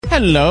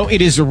Hello,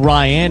 it is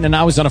Ryan, and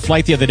I was on a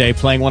flight the other day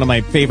playing one of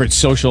my favorite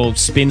social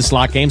spin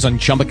slot games on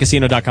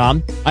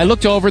ChumbaCasino.com. I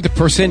looked over at the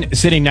person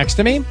sitting next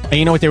to me, and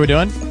you know what they were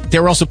doing? They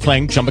were also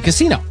playing Chumba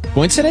Casino.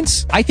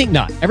 Coincidence? I think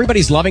not.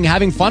 Everybody's loving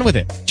having fun with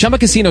it. Chumba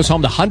Casino is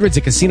home to hundreds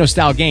of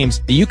casino-style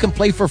games that you can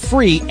play for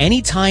free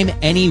anytime,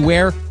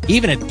 anywhere,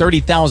 even at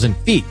 30,000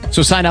 feet.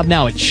 So sign up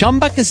now at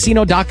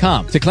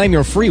ChumbaCasino.com to claim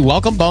your free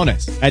welcome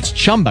bonus. That's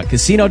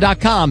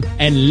ChumbaCasino.com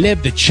and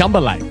live the Chumba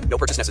life. No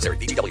purchase necessary.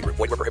 VGW. Void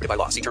where prohibited by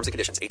law. See terms and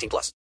conditions.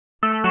 18+.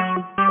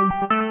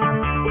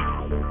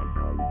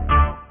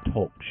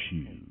 Talk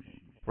shoes.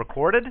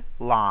 Recorded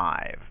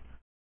live.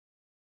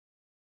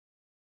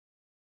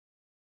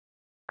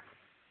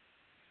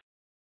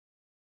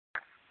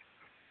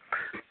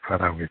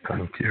 Father, we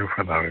thank you.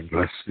 Father, we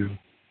bless you.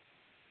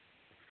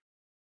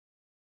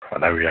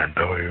 Father, we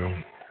adore you.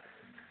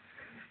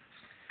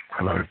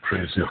 Father, we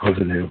praise your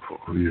holy name for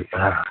who you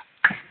are.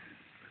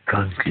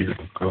 Thank you,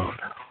 God.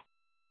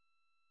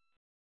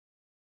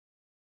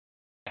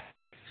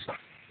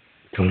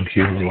 Thank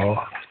you, Lord,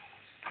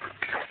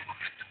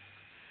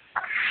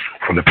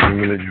 for the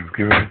privilege you've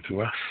given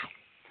to us.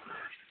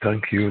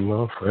 Thank you,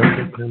 Lord, for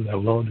everything the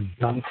Lord has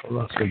done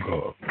for us, O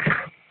God.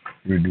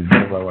 You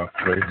deserve our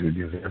praise, you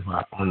deserve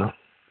our honor,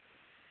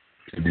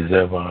 you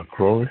deserve our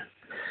glory.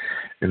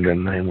 In the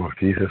name of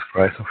Jesus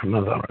Christ of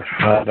Nazareth,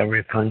 Father,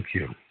 we thank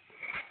you.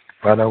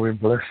 Father, we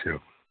bless you.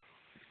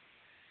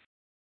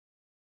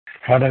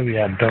 Father, we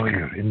adore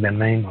you in the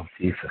name of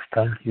Jesus.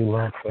 Thank you,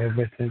 Lord, for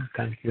everything.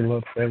 Thank you,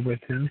 Lord, for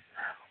everything.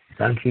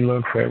 Thank you,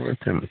 Lord, for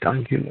everything.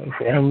 Thank you, Lord,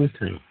 for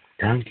everything.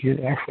 Thank you,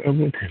 Lord, for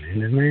everything.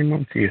 In the name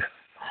of Jesus.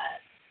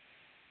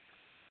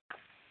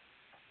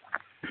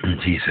 In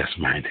Jesus'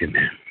 mighty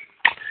name.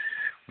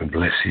 We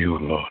bless you,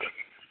 Lord.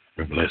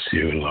 We bless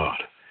you, Lord.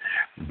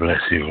 We bless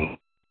you, Lord.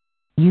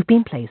 You've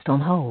been placed on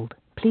hold.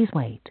 Please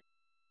wait.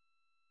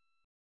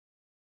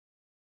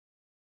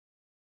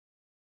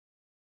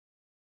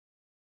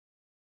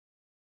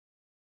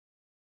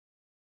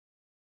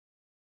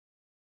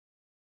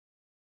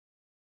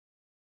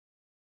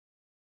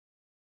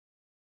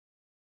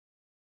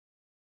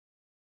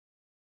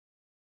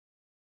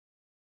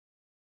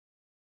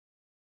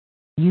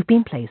 You've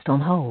been placed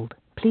on hold.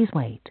 Please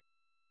wait.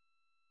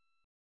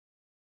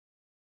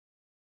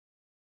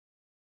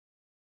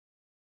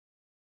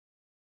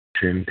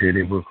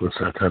 Buku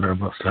Satana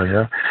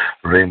Basaya,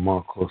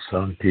 Remoko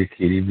Santi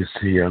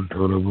Kiribisi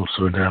Antorobu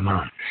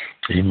Sudama,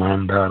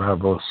 Imandara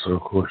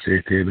Bosoko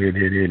Sete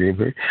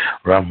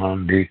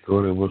Ramandi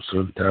Korebu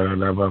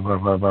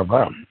Suntara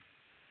Baba.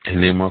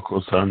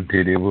 Limako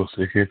Santi Debu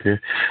Sekete,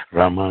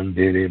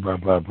 Ramandere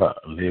Baba,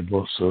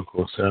 Lebo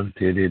Soko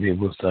Santi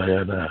Debu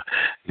Sayada,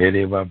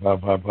 Lede Baba,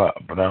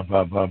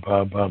 Braba Baba.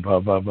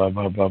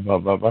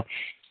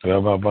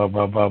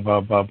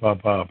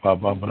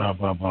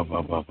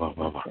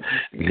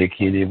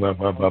 Likiri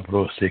baba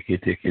bro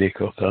sekete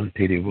kiriko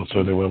santiri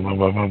busole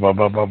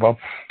baba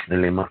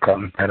lema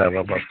kampera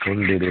baba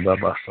sundiri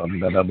baba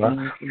sandara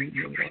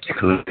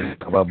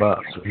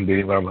baba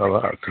sundiri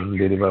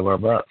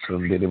baba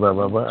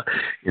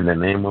in the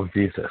name of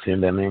Jesus, in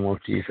the name of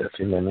Jesus,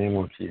 in the name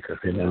of Jesus,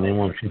 in the name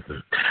of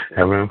Jesus.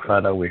 Heavenly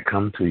Father, we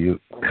come to you.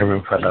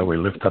 Heavenly Father, we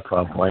lift up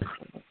our voice.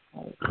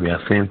 We are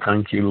saying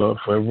thank you, Lord,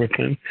 for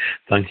everything.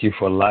 Thank you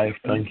for life.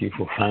 Thank you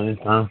for family.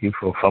 Thank you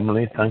for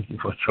family. Thank you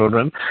for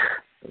children.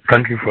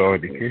 Thank you for our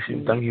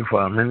education. Thank you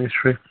for our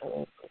ministry.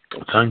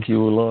 Thank you,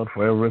 Lord,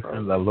 for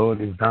everything the Lord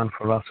has done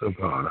for us, O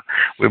God.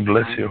 We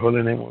bless your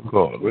holy name, O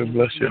God. We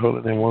bless your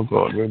holy name, O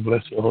God. We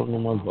bless your holy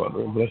name, O God.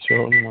 We bless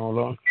your holy name, O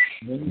Lord.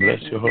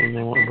 Bless your holy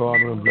name, O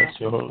God. We bless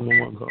your holy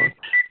name, O God.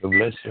 We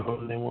bless your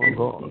holy name, O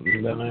God.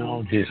 In the name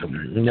of Jesus.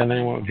 In the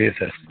name of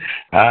Jesus.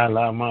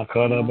 Allah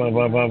makara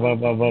baba baba.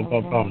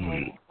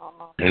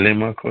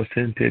 Elema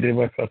kosente de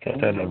bakata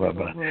da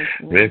baba.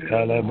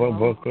 Rekala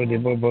boboko de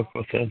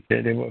boboko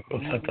sante de boko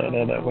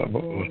satana da baba.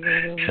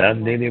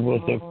 Shande de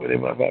boko de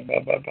baba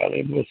baba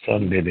de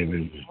bosande de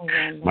baba.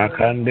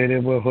 Makande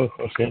de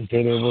boko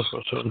sente de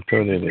boko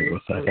santo de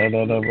bosata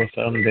da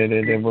bosande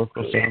de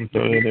boko santo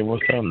de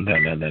bosanda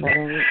da.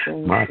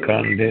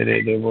 Makande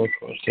de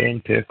boko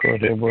sente ko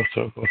de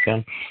bosoko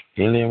san.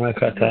 Elema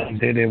kata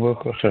de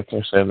boko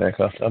soko sele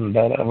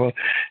kasanda da bo.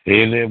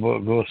 Ele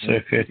bogo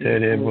sekete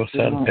de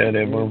bosante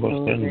de in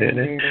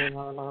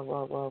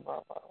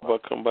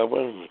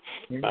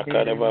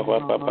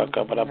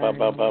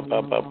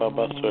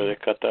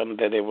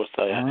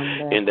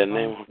the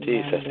name of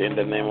Jesus, in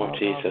the name of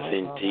Jesus,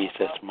 in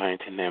Jesus'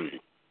 mighty name.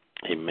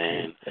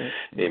 Amen.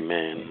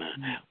 Amen.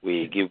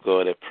 We give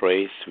God a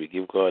praise. We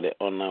give God the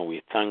honor.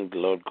 We thank the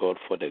Lord God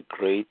for the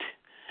great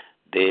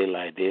day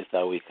like this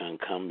that we can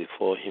come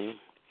before Him.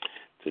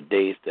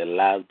 Today is the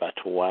last but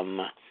one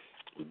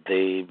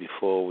day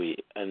before we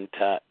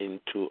enter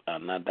into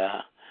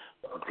another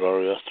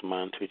glorious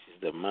month, which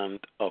is the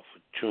month of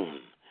June.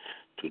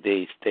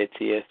 Today is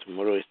 30th,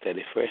 tomorrow is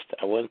 31st.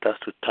 I want us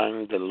to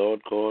thank the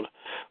Lord God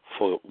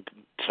for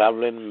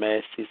traveling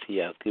mercies He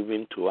has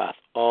given to us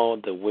all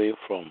the way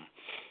from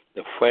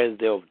the first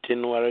day of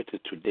January to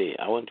today,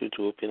 I want you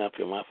to open up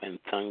your mouth and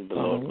thank the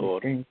Lord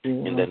God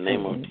in the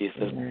name of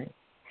Jesus.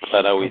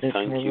 Father, we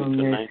thank you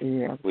tonight.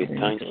 We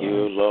thank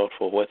you, Lord,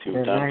 for what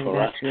you've done for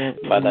us.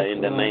 Father,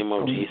 in the name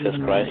of Jesus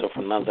Christ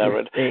of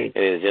Nazareth, it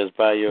is just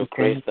by your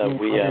grace that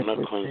we are not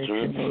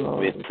consumed.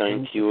 We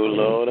thank you,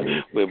 Lord.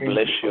 We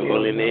bless your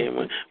holy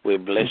name. We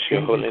bless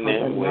your holy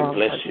name. We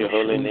bless your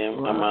holy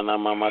name. Amana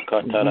mama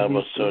katara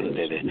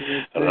bosondede.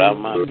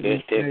 Rama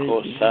kete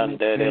ko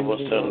sandede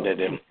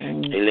bosondede.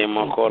 Ile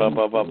makora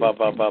baba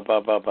baba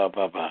baba baba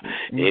baba.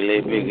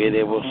 Ile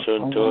bigede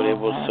bosontore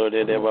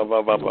bosondede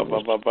baba baba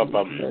baba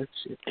baba.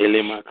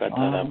 Ile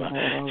makataraba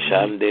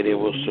shandere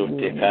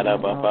bosote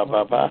karaba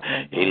baba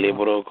ile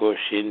broko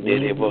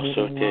shindere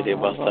bosote de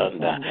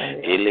basanda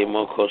ile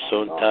moko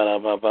sontara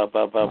baba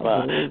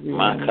baba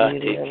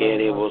makate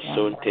kere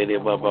bosote de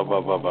baba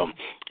baba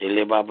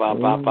ile baba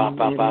baba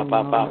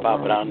baba baba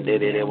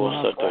brandere de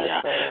bosoto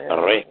ya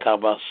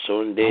rekaba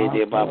sonde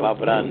de baba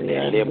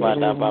brande le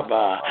bada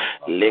baba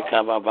le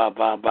kaba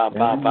baba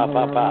baba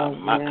baba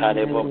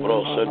makare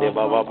bobroso de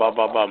baba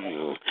baba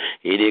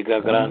ile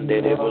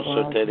grande de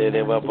bosote in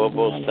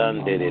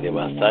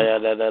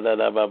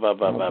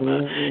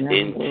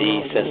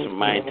Jesus'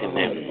 mighty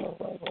name.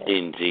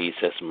 In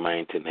Jesus'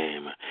 mighty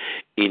name.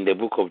 In the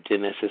book of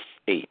Genesis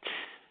 8,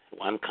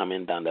 one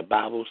coming down, the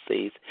Bible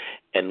says,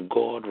 and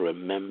God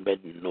remembered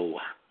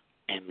Noah.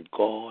 And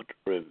God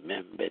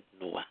remembered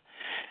Noah.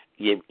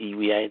 We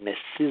are in a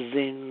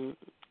season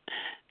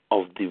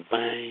of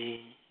divine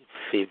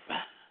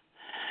favor,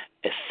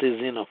 a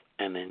season of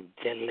an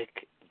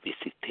angelic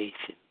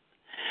visitation.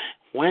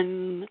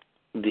 When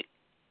the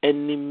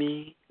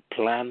enemy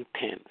plans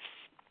things,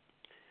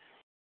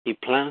 he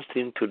plans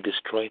things to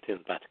destroy things,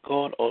 but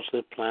God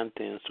also plans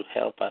things to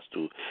help us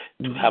to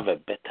have a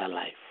better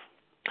life.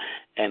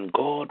 And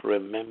God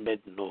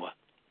remembered Noah.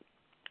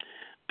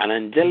 An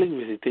angelic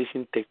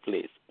visitation takes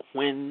place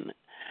when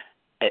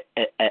an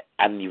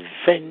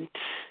event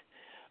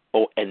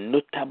or a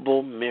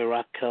notable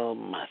miracle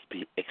must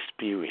be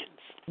experienced.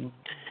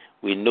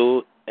 We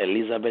know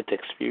Elizabeth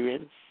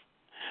experienced.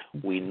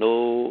 We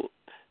know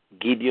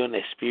Gideon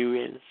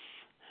experience.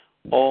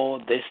 All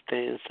these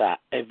things are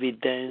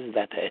evidence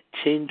that a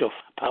change of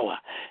power,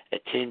 a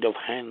change of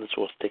hands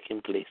was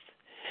taking place.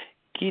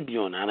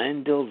 Gideon, an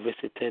angel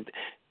visited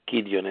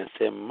Gideon and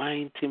said,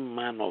 mighty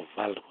man of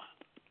valor.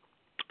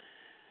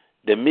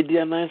 The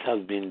Midianites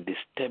have been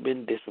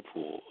disturbing these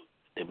people.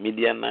 The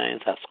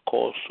Midianites has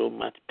caused so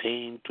much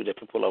pain to the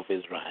people of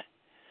Israel.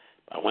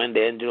 But when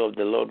the angel of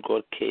the Lord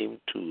God came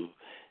to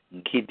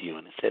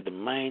Gideon, he said,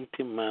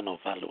 mighty man of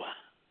valor.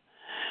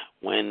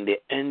 When the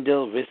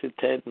angel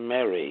visited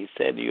Mary, he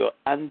said, your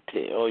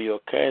auntie or your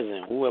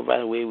cousin,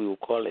 whoever way we will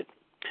call it,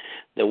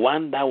 the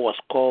one that was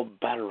called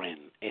barren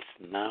is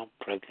now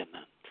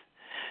pregnant.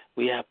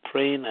 We are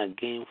praying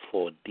again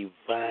for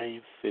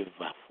divine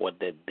favor for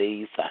the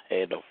days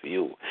ahead of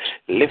you.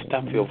 Lift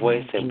up your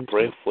voice and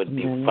pray for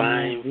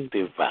divine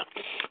favor.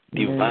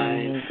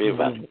 Divine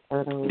favor.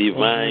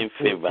 Divine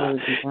favor.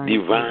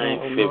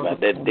 Divine favor.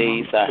 The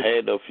days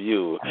ahead of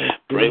you.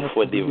 Pray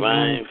for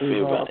divine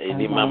favor.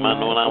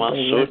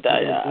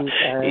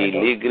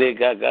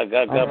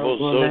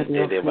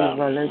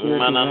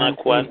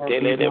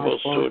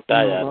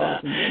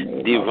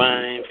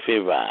 Divine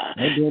favor.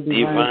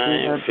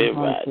 Divine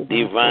favor.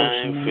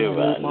 Divine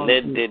favor.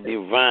 Let the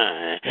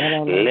divine,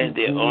 let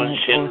the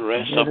unction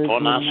rest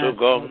upon us, O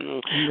God.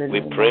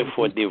 We pray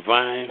for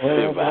divine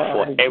favor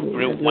for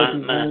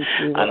everyone,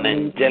 an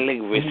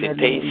angelic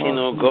visitation,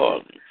 O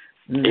God.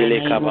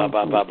 Ileka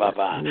baba baba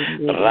baba,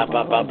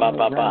 raba baba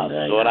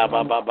baba, zora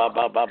baba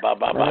baba baba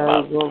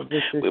baba.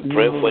 We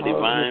pray for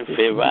divine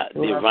favor,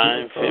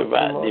 divine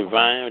favor,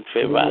 divine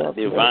favor,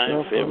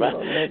 divine favor.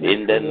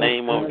 In the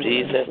name of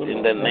Jesus,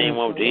 in the name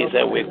of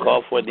Jesus, we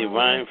call for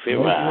divine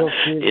favor.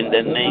 In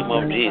the name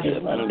of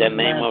Jesus, in the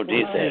name of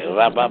Jesus,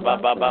 raba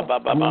baba baba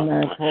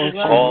baba.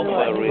 Call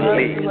for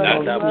release.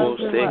 Adabu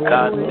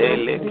seka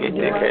dele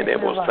kete kede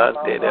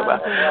bosante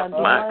deba,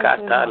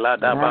 makata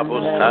lada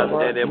babu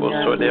sante debo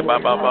sode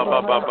baba.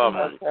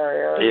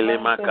 Ele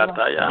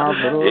makataya,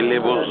 ele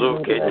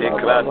bozo kete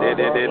krande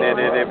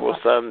de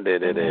bosande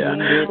de ya.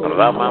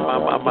 Rama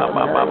mama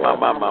mama mama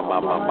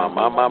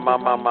mama mama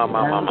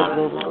mama mama.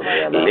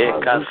 Le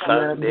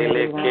kasande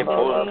le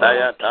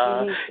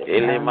kepontayata,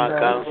 ele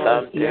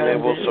makansante le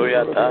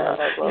bosoyata,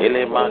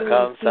 ele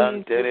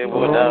makansante le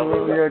boda,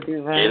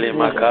 ele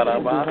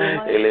makaraba,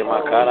 ele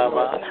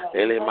makaraba,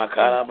 ele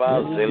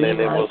makaraba, zele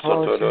le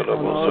bosoto do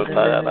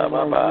bosotaya na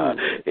baba.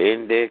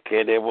 Inde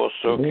kede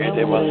boso kede. In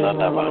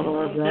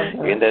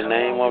the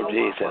name of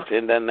Jesus,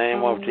 in the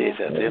name of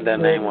Jesus, in the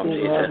name of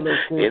Jesus,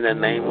 in the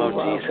name of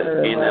Jesus,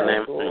 in the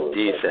name of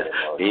Jesus,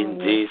 in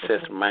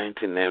Jesus'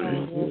 mighty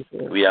name,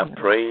 we are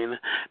praying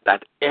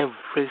that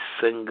every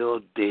single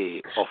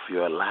day of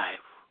your life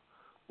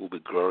will be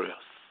glorious.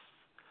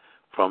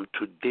 From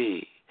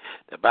today,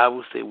 the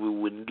Bible says we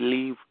will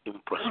live in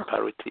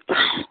prosperity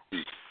and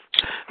peace.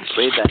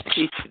 Pray that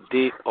each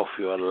day of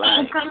your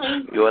life,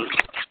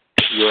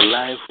 Your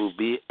life will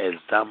be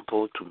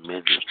example to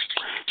many.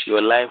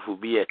 Your life will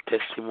be a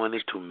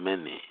testimony to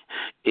many.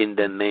 In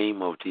the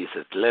name of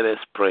Jesus, let us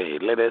pray.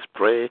 Let us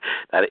pray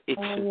that each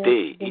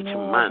day, each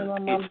month,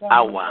 each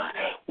hour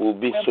will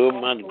be so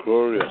much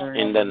glorious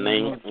in the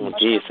name of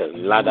Jesus.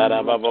 In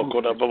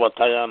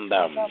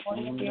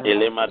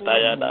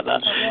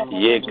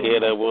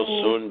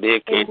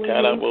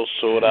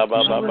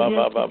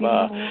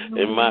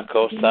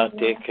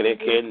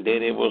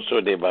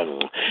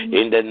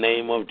the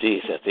name of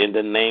Jesus, in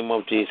the name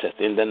of Jesus,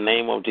 in the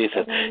name of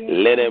Jesus,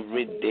 let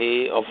every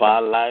day of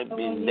our life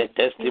be the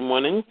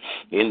testimony.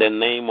 In the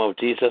name of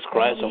Jesus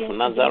Christ of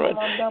Nazareth,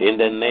 in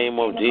the name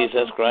of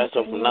Jesus Christ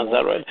of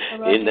Nazareth,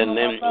 in the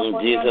name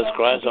of Jesus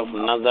Christ of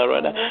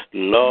Nazareth,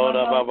 Lord,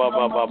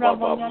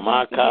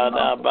 Makada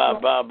Baba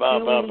Baba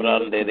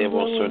Brande de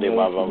Bosudi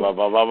Baba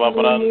Baba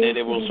Brande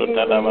de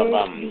Bosutana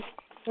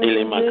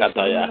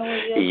Ilimakataya,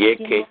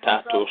 Yeke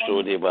Tato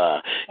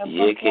Sodiba,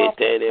 Yeke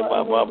Tere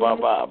Baba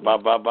Baba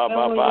Baba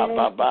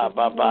Baba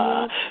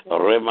Baba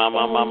Rema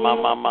Mama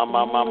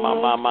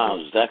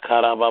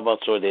Zakara Baba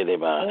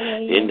Sodiba.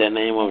 In the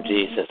name of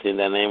Jesus, in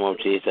the name of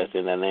Jesus,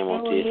 in the name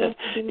of Jesus,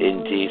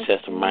 in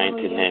Jesus'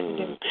 mighty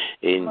name,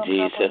 in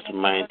Jesus'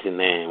 mighty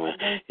name,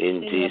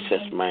 in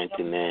Jesus'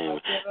 mighty name.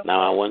 Now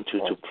I want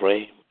you to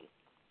pray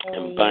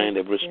and bind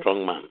every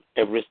strong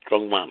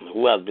man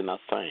who has been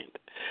assigned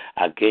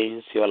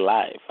against your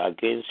life,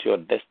 against your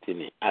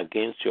destiny,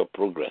 against your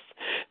progress.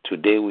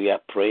 Today we are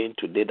praying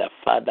today that,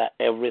 Father,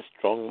 every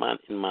strong man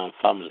in my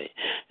family,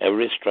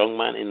 every strong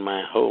man in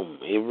my home,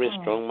 every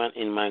strong man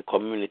in my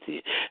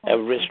community,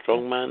 every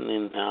strong man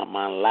in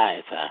my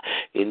life,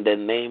 in the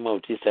name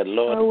of Jesus,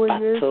 Lord,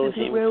 battle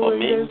him for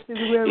me.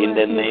 In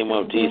the name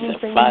of Jesus,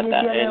 Father,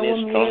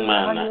 any strong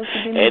man,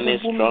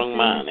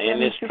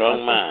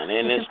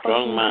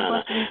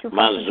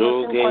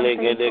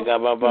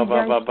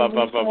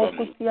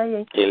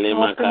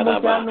 Elima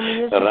Karaba,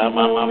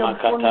 Rama Mama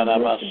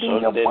Kataraba,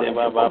 Sonde de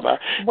Baba,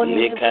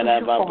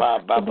 Likaraba Baba,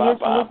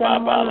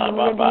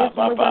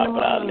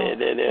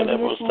 de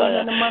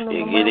Mustaya,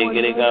 Igiri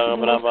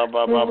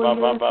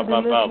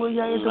Baba,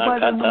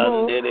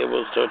 Nakatan de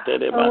Busote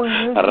de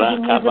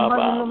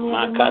Rakababa,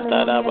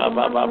 Makatara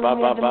Baba,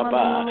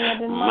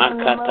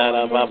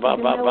 Makatara Baba,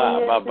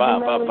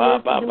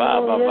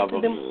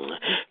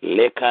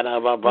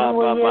 Lekaraba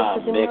Baba,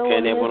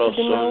 Mekenebro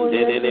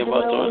Sonde de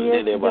Boton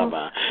de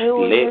Baba,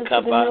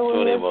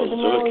 Lekabato de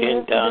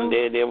Bozukintan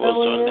de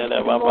Bosonde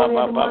de Baba,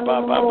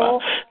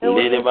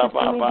 Lede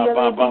Baba,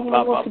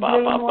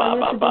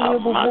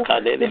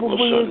 Makade de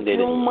Bosonde,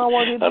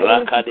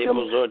 Raka de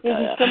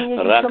Bozota,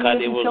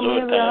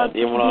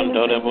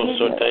 Dimrondo de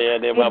Bosota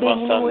de Baba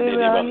Sande,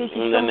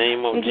 in the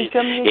name of Jesus,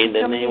 in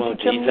the name of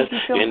Jesus,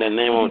 in the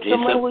name of Jesus,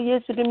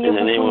 in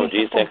the name of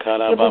Jesus,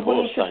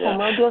 Karababosaya,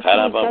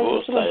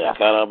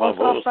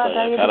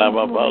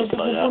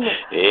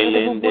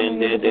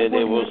 Elendende de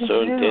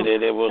Bosonte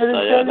de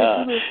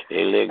Bosayada,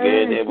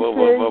 Elegede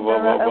Bobo,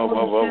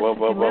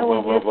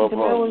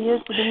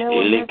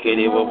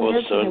 Elikiri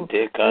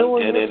Bosonte,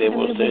 Cantere de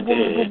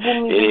Bosete,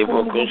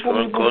 Elibocus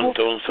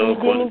Conton, so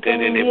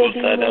Contere de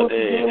Bosada,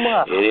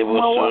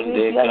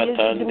 Elibosonde,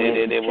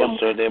 Catande de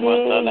Boso de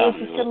Masada,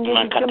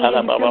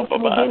 Macatala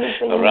Baba,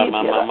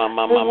 Rama Mama,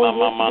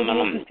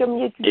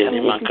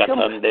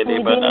 Elimakatande de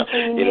Bada,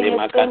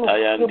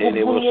 Elimakatayan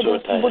de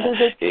Bosota,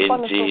 in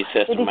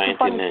Jesus'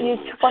 mighty name,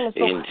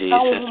 in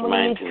Jesus'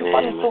 mighty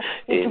name,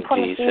 in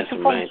Jesus'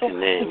 mighty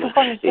name,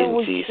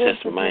 in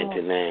Jesus'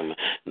 mighty name.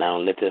 Now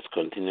let us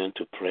continue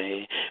to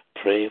pray.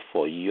 Pray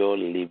for your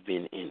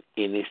living in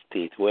any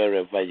state,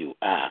 wherever you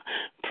are.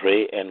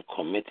 Pray and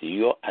commit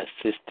your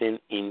assisting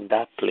in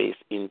that place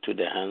into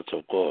the hands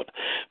of God.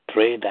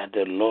 Pray that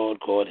the Lord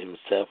God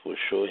himself will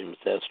show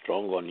himself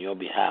strong on your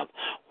behalf,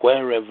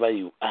 wherever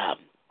you are.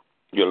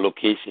 Your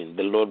location,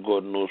 the Lord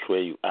God knows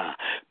where you are.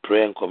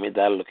 Pray and commit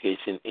that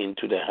location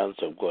into the hands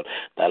of God.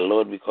 That,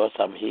 Lord, because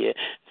I'm here,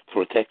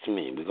 protect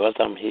me, because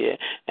I'm here.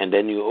 And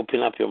then you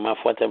open up your mouth,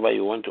 whatever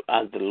you want to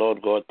ask the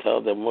Lord God,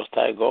 tell the Most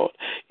High God,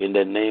 in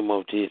the name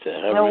of Jesus.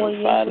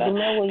 Heavenly Father,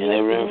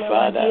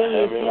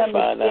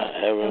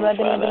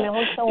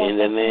 in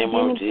the name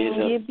of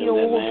Jesus, in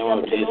the name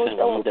of Jesus,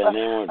 in the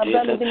name of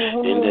Jesus,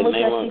 in the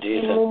name of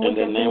Jesus, in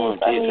the name of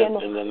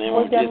Jesus, in the name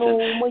of Jesus.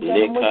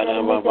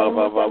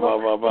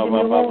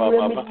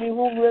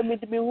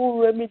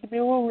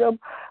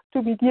 To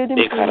be dear to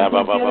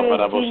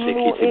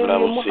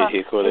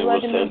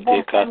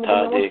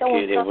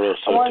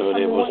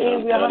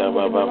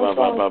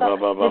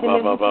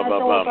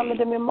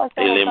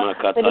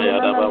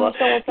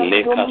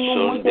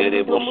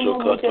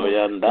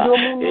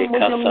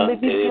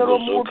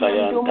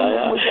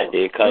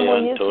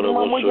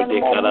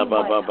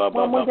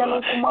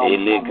in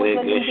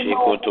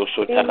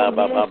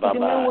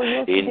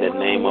the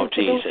name of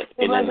Jesus,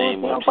 in the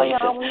name of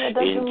Jesus,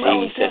 in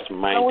Jesus'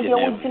 mighty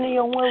name,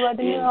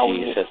 in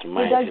Jesus'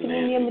 mighty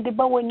name,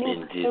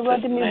 in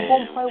Jesus' name,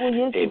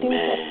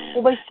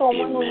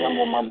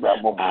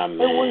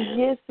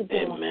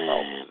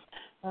 amen.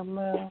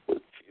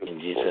 In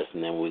Jesus'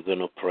 name, we're going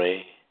to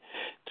pray.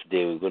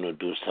 Today we're going to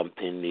do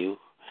something new.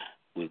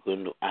 We're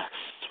going to ask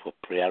for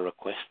prayer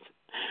requests.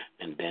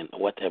 And then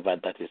whatever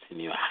that is in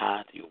your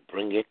heart, you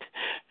bring it,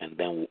 and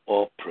then we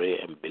all pray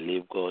and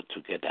believe God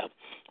together.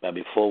 But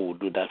before we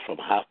do that from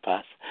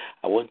 30:30,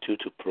 I want you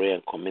to pray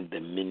and commit the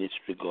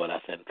ministry God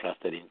has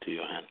entrusted into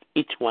your hands.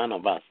 Each one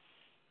of us,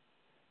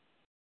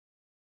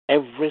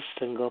 every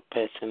single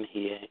person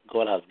here,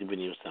 God has given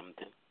you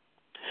something.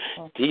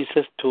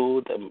 Jesus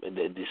told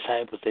the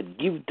disciples that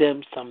give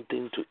them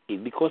something to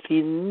eat because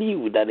he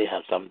knew that they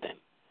have something.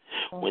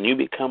 When you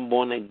become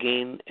born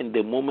again, in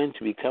the moment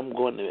you become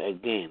born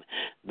again,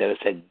 there is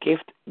a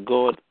gift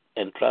God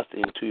entrusts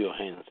into your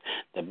hands.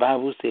 The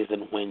Bible says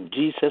that when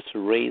Jesus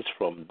raised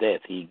from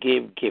death, he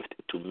gave gift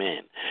to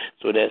men.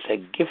 So there's a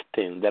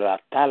gifting, there are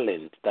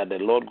talents that the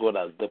Lord God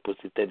has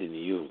deposited in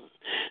you.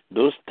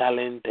 Those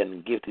talent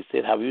and gifts, he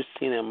said, have you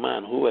seen a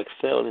man who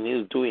excelled in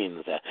his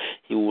doings?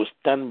 He will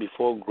stand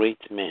before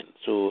great men.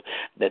 So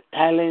the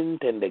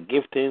talent and the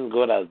gifting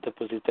God has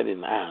deposited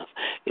in us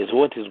is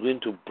what is going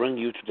to bring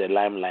you to the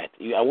limelight.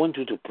 I want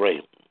you to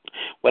pray.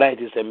 Whether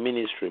it is a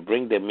ministry,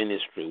 bring the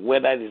ministry.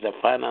 Whether it is a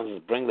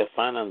finances, bring the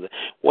finances.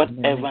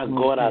 Whatever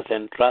God has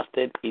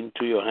entrusted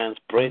into your hands,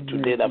 pray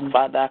today that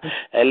Father,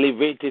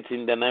 elevate it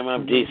in the name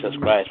of Jesus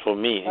Christ for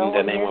me. In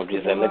the name of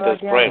Jesus, let us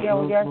pray.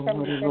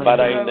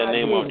 Father, in the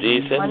name of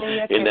Jesus,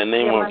 in the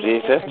name of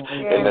Jesus,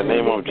 in the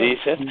name of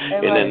Jesus,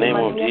 in the name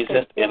of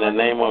Jesus, in the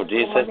name of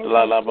Jesus,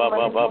 la la ba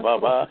ba ba ba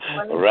ba,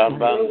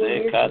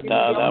 rambanze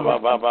kata la ba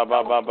ba ba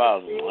ba ba ba,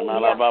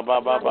 la ba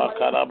ba ba ba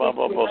kara ba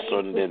ba ba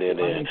sunde de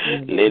de.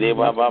 Lady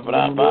Baba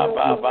Baba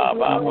Baba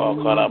Baba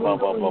Karaba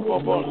Baba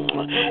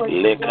Baba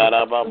Le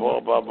Karaba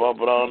Baba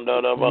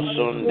Brondo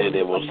Basunde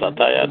de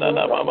Bosataya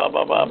Baba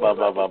Baba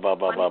Baba Baba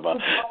Baba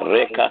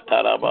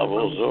Rekatara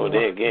Babuzo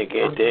de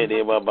Gete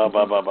de Baba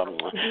Baba.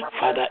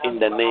 Father, in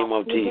the name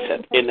of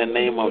Jesus, in the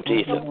name of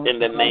Jesus, in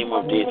the name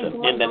of Jesus,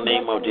 in the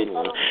name of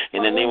Jesus,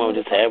 in the name of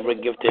Jesus, every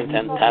gifting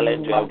and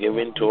talent you have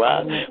given to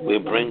us, we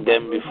bring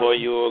them before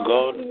you, O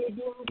God.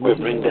 We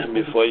bring them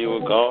before you, O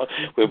God.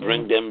 We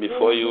bring them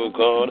before you, O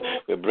God.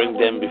 We bring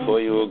them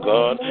before you, O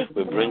God.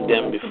 We bring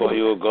them before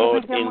you, O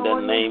God, in the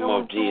name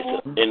of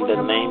Jesus. In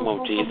the name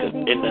of Jesus.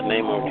 In the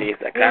name of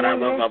Jesus.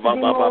 Karaba baba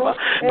baba.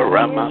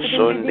 Rama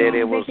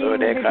sondere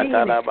bozode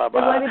katara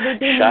baba.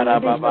 Shara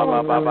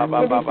baba baba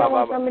baba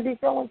baba.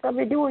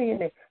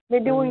 In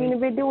the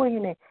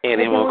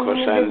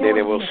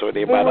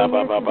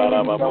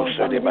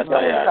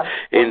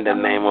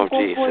name of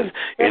Jesus,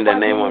 in the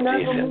name of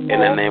Jesus, in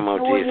the name of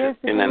Jesus,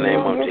 in the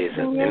name of Jesus,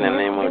 in the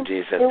name of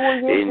Jesus,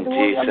 in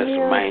Jesus'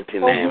 mighty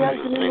name,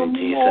 in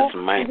Jesus'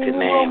 mighty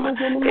name,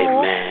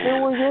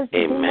 amen,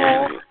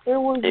 amen,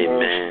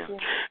 amen,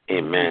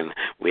 amen.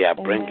 We are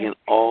bringing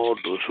all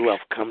those who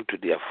have come to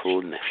their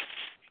fullness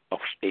of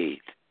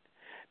age,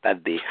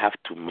 that they have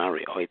to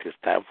marry, or it is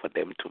time for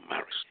them to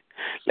marry.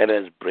 Let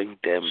us bring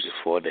them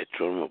before the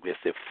throne of God.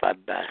 Say,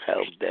 Father,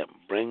 help them.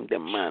 Bring the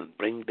man,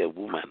 bring the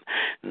woman.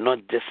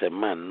 Not just a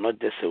man, not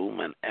just a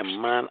woman. A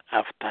man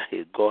after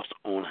God's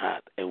own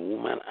heart. A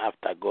woman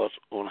after God's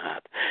own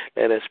heart.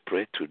 Let us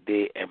pray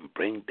today and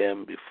bring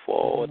them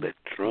before the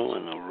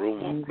throne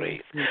room of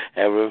grace.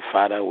 Heavenly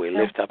Father, we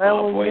lift up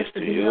our voice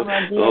to you.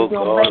 Oh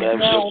God,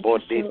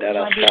 everybody that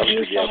has come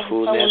to their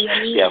fullness,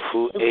 their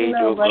full age,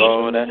 oh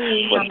God,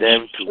 for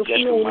them to get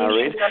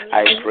married.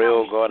 I pray,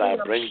 oh God, I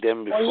bring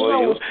them before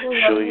you.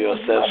 Show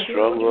yourself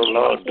strong, oh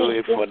Lord. Do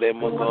it for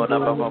them, oh God.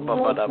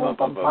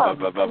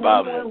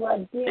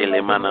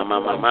 Elemana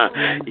mama,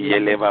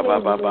 yele baba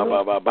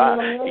baba baba,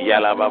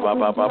 yala baba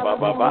baba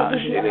baba,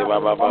 shele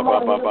baba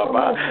baba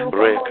baba,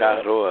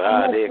 rekaro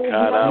ade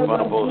kara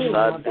babo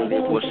sadi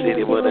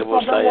bosiri bode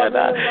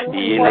bosayada,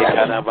 yele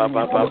kara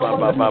baba baba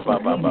baba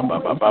baba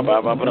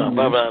baba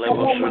baba le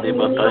bosudi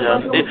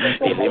batayande,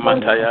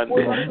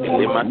 elimatayande,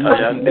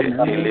 elimatayande,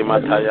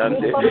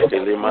 elimatayande,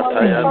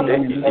 elimatayande,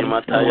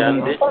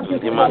 elimatayande,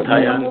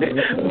 elimatayande,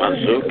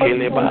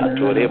 masukele ba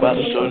tore ba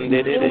sonde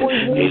de,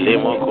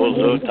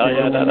 elimokozo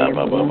tayada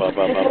baba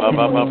baba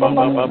baba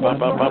baba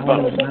baba baba,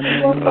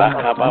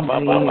 raka baba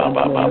baba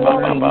baba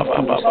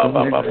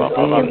baba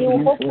baba,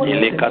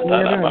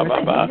 ilikatara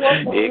baba,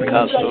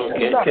 ekaso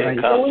kete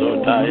kaso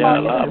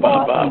tayala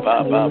baba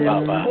baba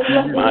baba,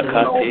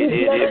 makati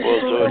de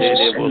bozo de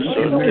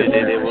bozo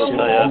de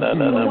bosayada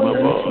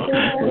baba,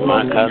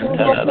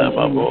 makantara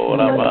baba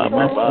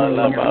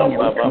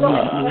baba baba,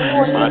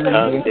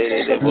 makande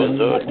de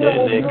bozo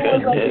de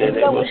kante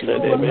de bozo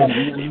de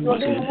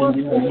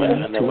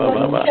makana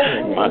baba,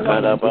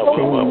 makana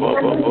baba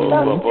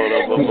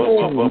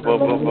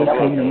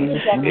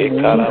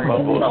ekara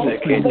baba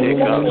sekete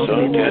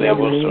kanson tere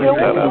bozo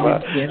taraba,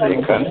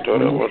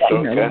 ekantoro bozo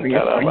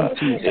kantaraba,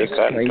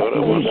 ekantoro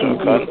bozo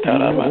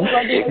kantaraba,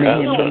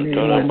 ekanson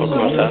toro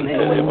bozo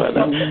santere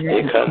bada,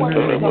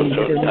 ekantoro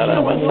bozo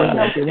taraba sa,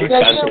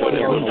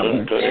 ekantoro bozo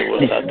tore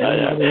bozo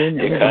taya,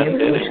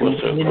 ekandere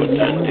bozo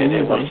kotantere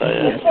bozo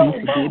ya,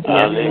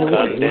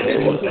 alekandere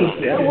bozo,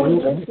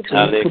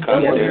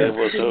 alekandere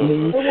bozo,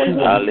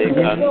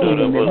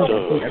 alekandere bozo,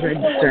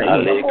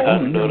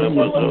 alekandere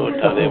bozo,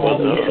 tare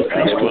bozo,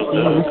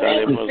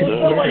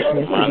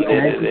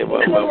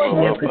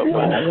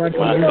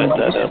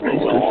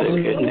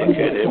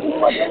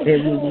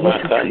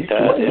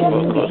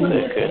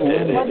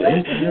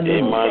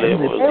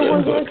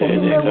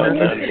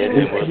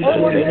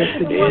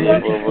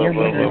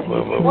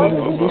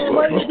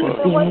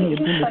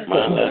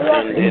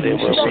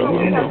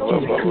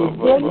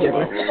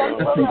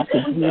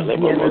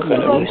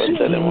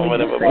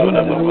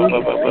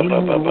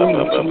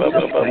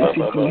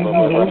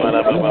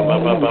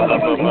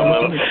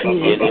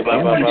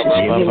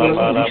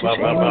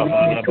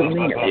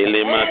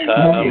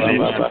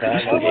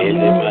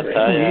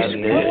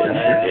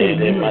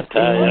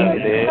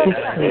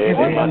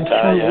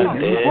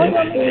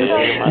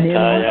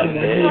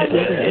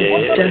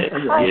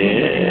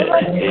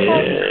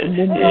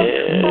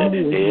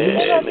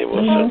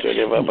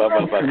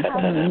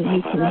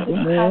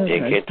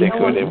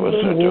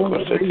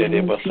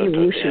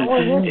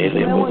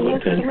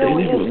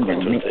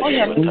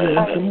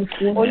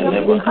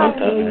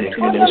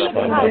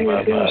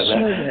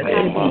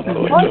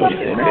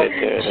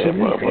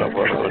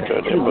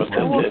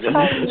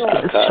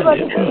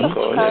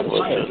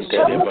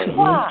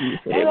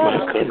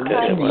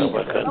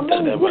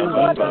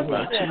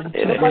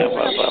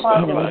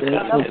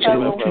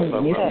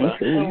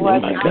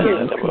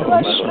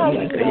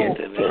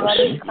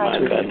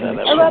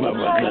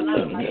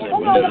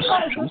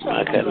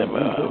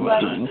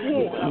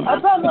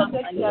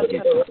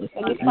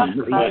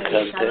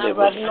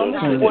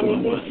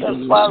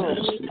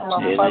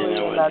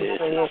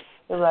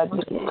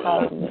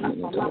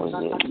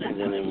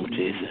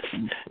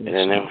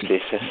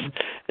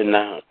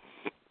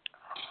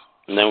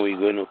 Now we're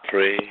going to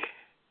pray.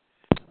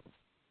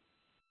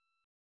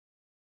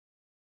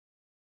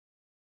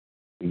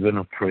 We're going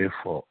to pray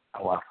for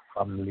our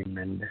family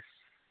members.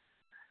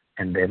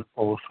 And then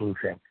also, if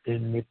you have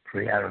any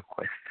prayer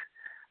request,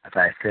 as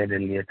I said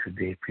earlier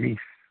today, please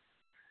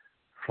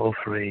feel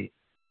free.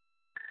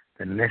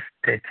 The next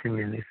 30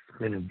 minutes is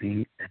going to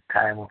be a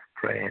time of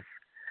prayers,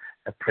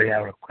 a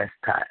prayer request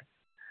time.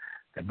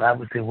 The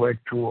Bible says, where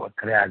 2 or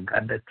 3 are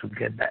gathered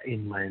together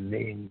in my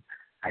name,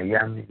 I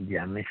am in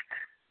their midst.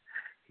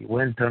 He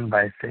went on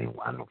by saying,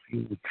 one of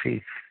you will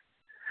chase.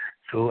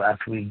 So as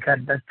we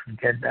gather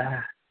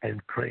together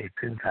and pray,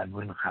 things are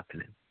going to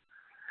happen.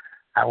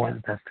 I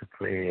want us to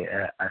pray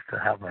as to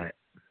have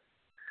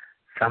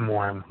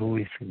someone who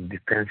is in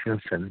detention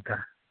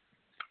center.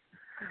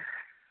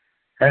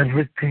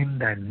 Everything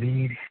that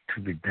needs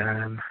to be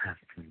done has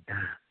been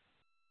done.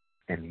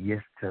 And yet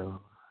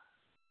still,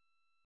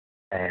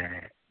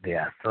 they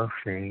are still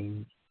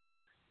saying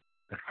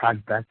the fact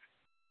that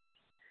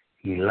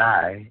he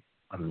lied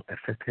on a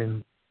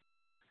certain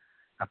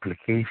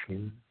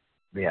application,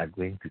 they are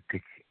going to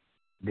take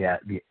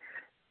it.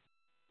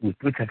 We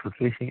put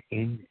application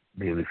in,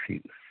 they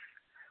refuse.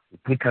 We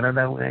put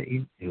another one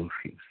in, they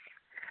refuse.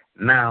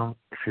 Now,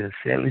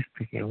 sincerely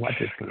speaking, what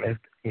is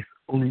left is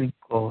only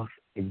God's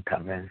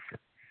intervention.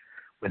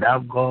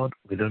 Without God,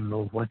 we don't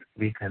know what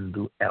we can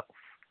do else.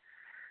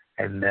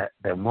 And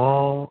the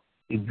more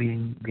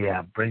even they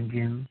are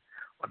bringing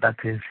other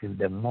things in,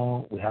 the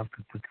more we have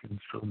to put in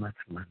so much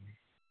money.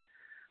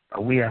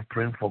 But we are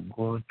praying for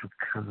God to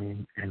come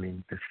in and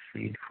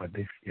intercede for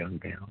this young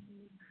girl.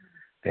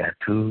 There are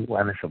 2,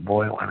 one is a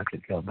boy, one is a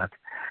girl, but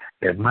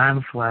the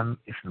man's one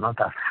is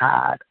not as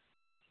hard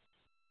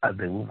as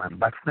the woman.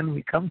 But when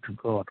we come to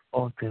God,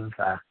 all things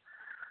are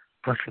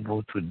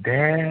possible to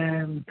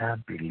them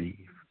that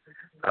believe.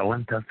 I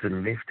want us to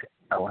lift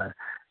our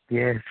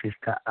dear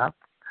sister up.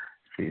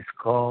 She is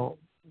called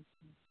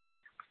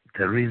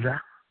Teresa,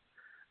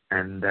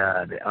 and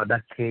the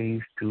other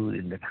case too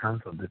in the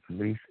hands of the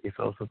police is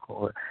also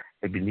called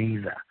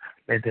Ebenezer.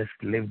 Let us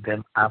lift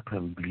them up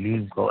and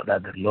believe God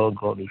that the Lord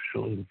God will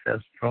show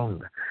himself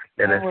strong.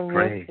 Let us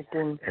pray.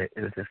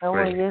 Let us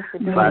pray.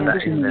 Father,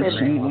 in the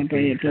name of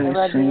Jesus,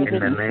 in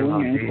the name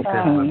of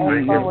Jesus, we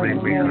bring every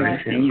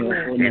immigration.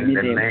 In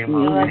the name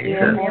of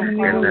Jesus,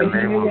 in the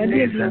name of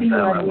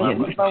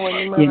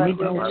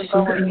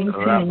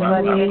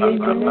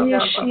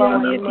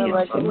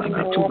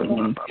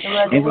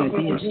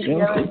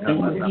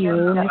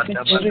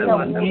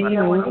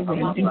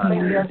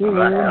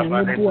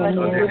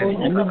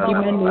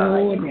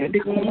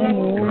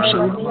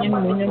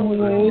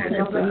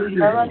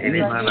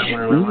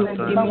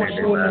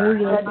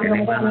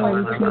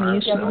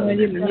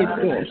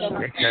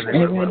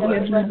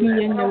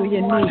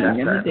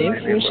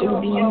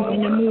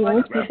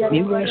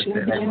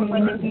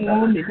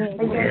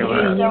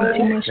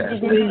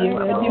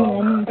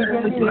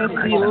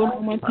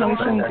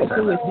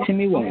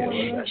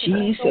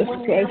Jesus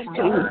Christ,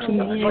 to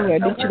me,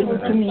 ready to me,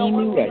 to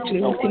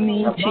me,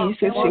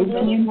 Jesus,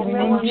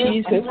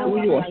 Jesus, who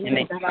you are in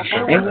it.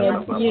 And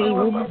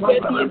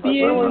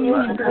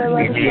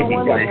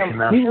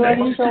we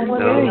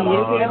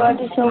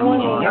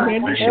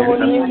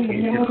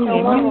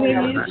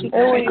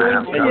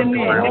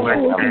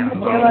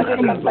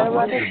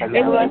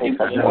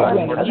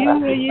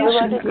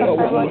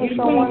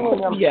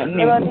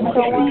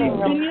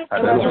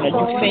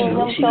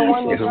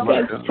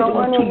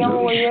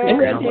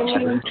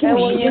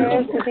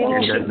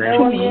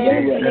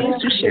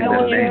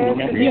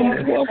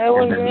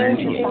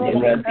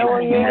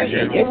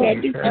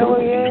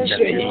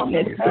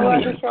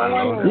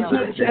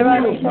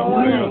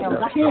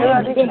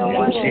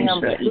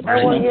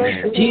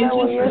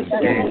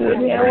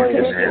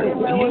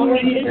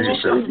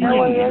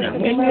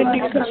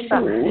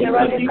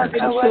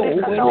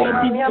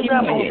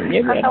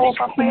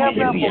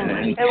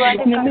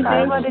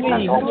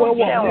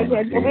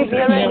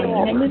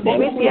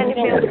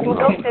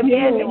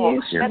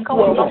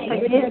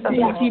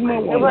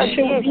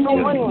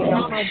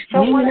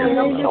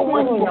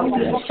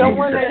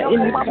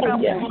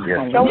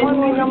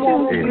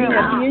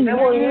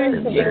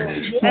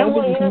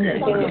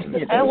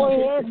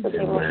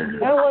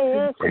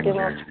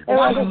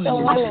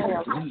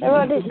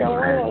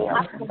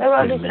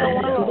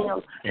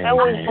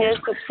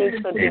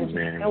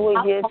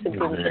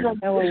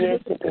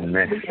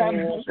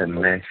The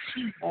next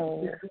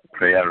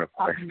prayer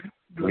request,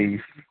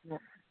 please.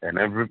 And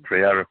every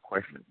prayer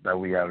request that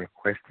we are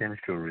requesting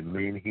should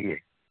remain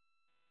here.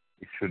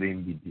 It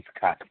shouldn't be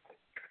discussed.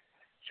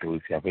 So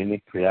if you have any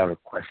prayer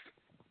request,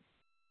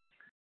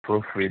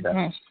 feel free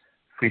that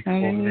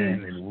faithful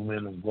men and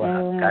women of God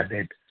have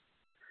gathered.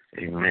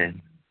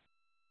 Amen.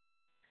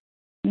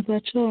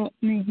 Mpacho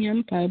me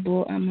hiam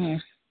paibo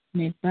ama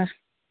me ba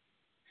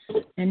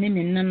ene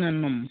me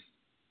nananom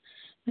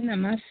na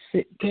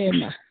masse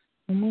tema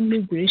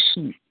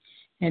immigration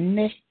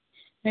ene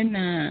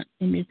na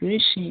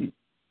immigration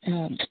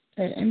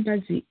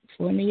embassy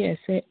for ne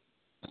yese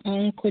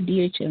onko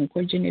DHL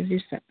ko gene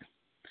visa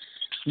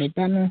me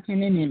ba no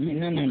ene me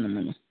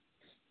nananom no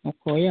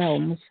okoya o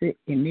mo se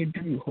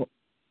emedu ho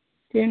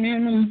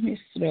tenuanom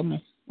misremo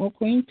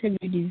oko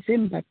interview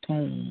December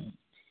ton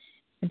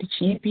the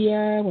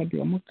champion what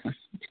you mock,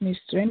 it's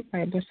strength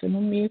by the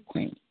Sonome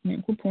coin,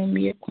 and coupon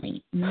me a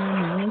coin.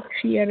 Now,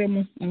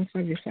 fearemo on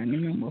service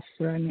animal of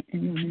Fran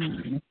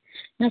and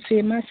no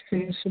famous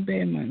friends so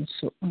bearman,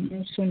 so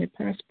on the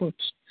passport.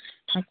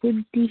 I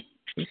could be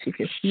if you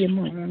could see a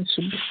more and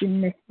so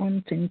between the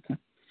on thinker.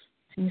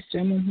 Since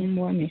I'm home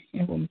one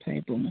and one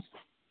pipe.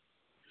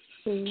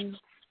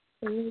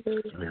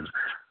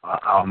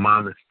 Our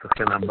mom is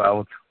talking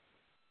about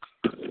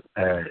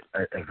a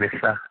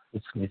visa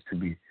which needs to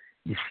be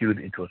issued.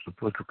 It was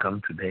supposed to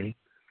come today.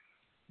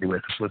 They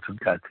were supposed to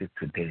get it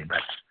today, but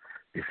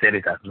they said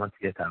it has not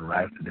yet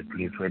arrived to the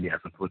place where they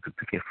are supposed to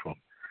pick it from.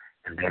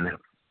 And then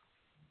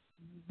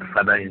the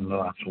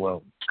father-in-law as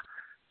well,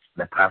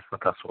 the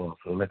passport as well.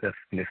 So let us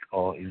place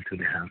all into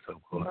the hands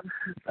of God,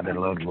 and the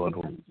Lord God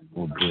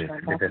will do it.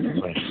 Let us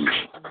pray.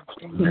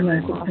 In the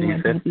name of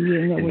Jesus,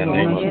 in the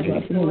name of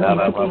Jesus.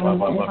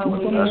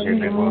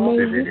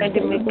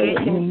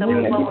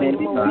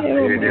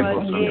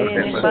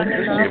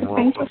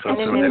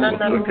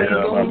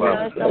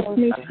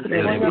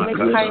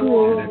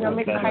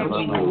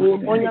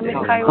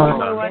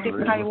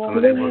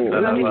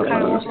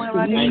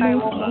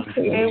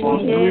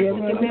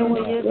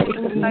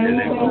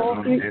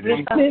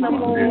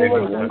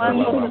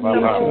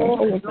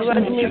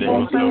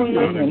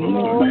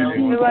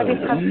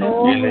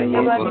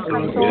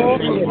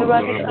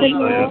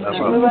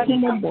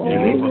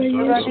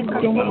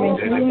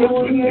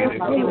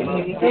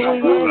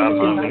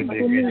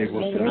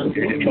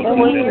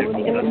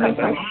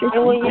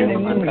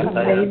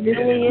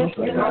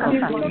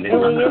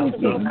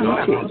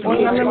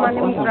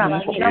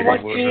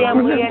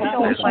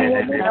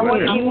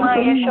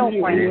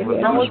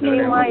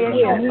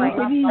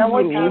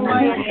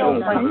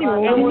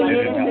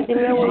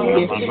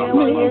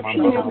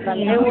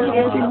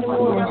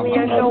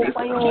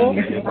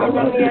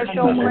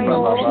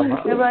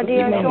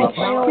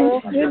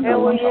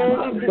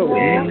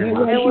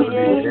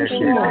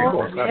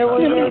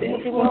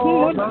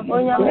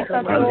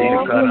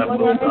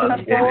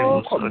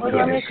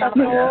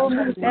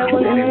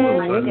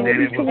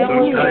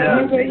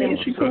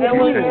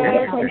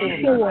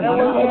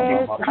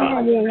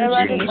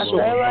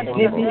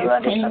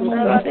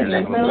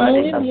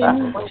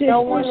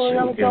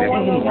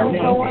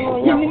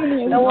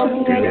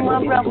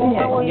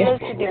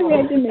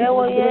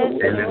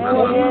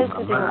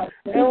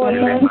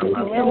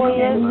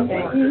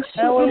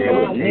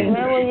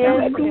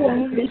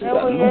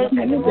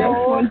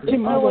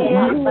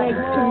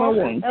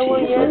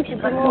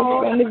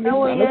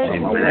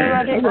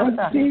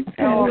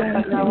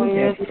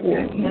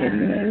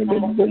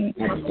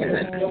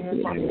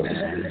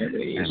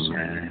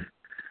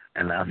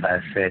 And as I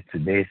said,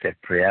 today is a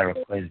prayer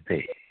request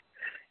day.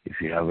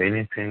 If you have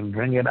anything,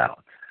 bring it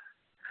out.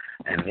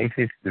 And if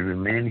it's to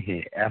remain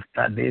here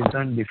after this,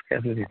 don't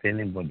discuss it with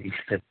anybody.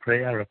 It's a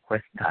prayer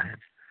request time.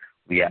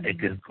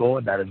 It is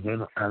God that is going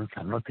to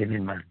answer, not any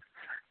man.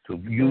 So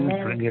you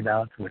bring it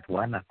out with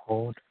one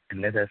accord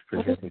And let us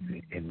present it to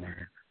you.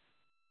 Amen.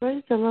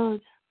 Praise the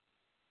Lord.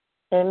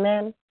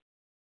 Amen.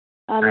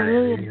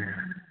 Hallelujah.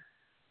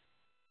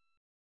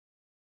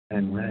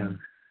 Amen.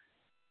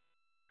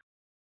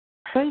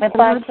 Praise the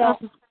Lord.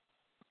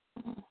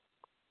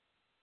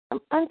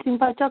 Auntie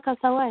Mpachoka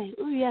Sawai,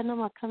 uya no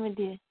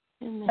makamedi.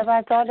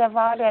 Mpacho the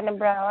father and the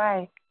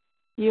brother.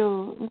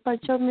 Yo,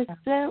 Mpacho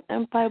Mr.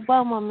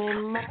 Mpaiba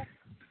mama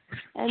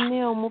and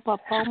ne omo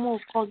papa mo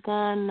ko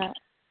Ghana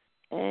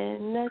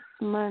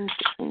next month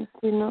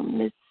no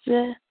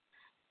Mr.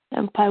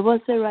 Mpaiba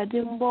se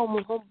radi mbo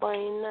mo ho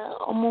ban na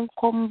omo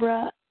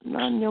kombra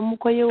na nyom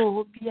koye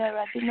wo bia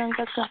radi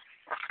nankaka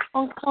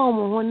onka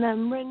omo ho na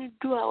mre ni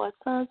du a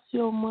wasansi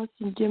omo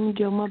sinjem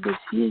di omo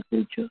besie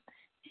jojo.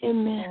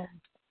 Amen.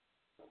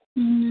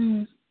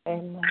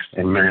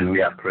 Amen.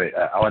 We are praying.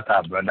 Our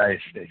brother,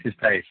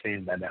 sister is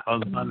saying that the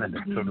husband and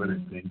the children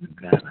is going to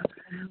Ghana.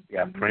 We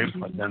are praying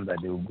for them that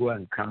they will go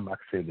and come back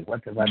safely.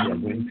 Whatever they are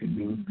going to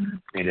do,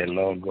 may the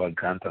Lord God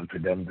grant unto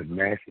them the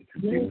mercy to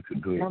be able to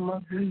do it.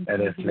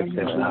 Let us lift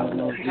them up.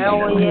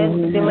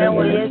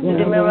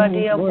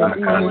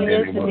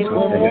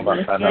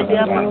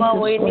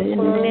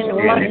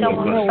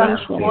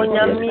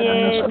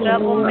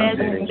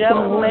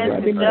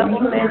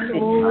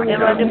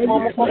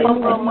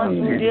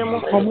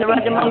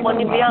 Eradima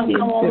boni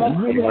bianca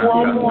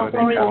womo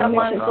korisa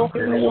manso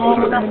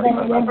womo na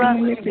pomo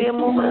brasi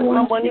demo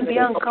boni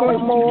bianca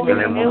womo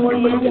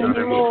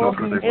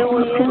ewo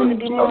yesu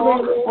dimo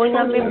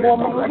onya me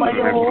bomo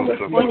bayo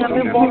onya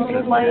me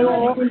bomo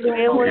bayo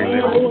ewo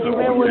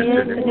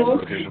yesu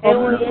dimo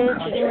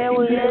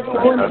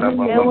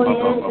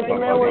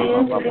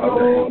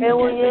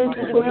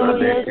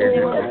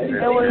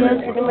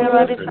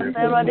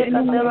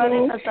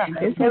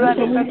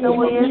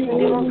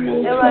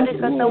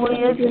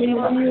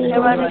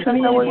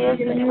Eradicate away,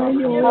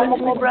 Momo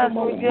Cobra,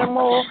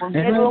 Gemo,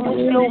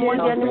 Edomusio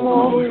Mojanimo,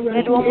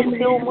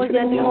 Edomusio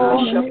Mojanimo,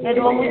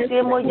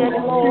 Edomusio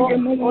Mojanimo,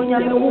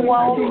 Onyamu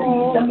Wao,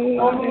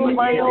 Omu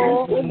Bayo,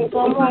 Omu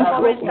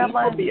Correta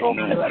Manso,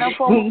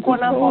 Nafom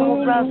Kona Homo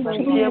Brass,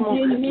 Gemo,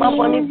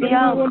 Maboni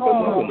Bianco,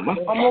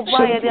 Omu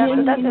Baya,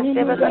 that is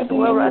Sebeka to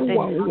Erade,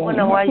 when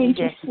I was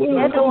there.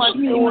 Edo was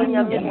the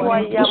Onyamu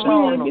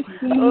Yamano,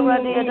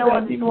 already Edo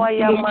was to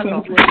Yamano,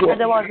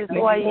 Edo was to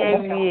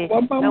Yavi.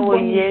 Ewo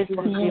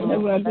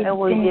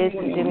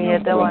Yesu dimi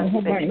yeda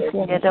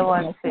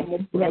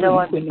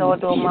wase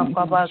todo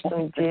makwaba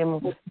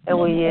sunjemu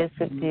ewo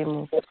Yesu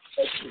dimi.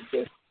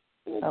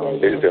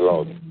 Praise the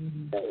Lord.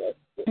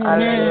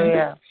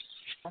 Hallelujah.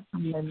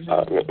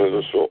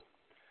 So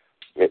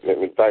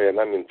me die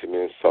na me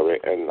sorry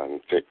and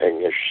nante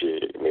enye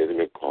hwe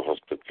me ko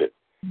hospital.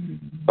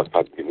 But I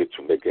need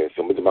to make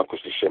some of the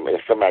acquisition my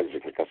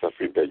family kasa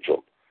free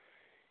job.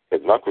 The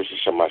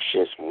acquisition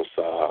machines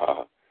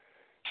musa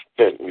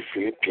me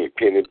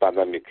Philippine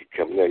bana me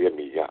come near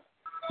me ya.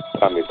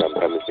 I'm the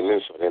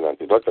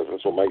doctors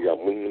also my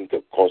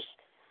the cause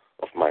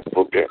of my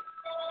problem.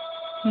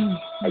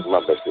 As my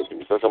best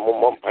me say some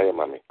mom pay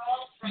mommy.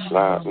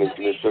 Na me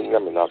so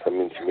nyame na ka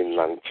me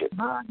nante.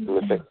 Me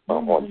say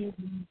on.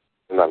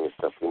 Na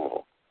Mr.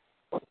 Fimo.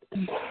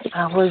 I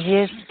was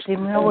yes,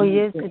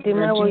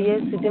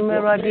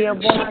 radio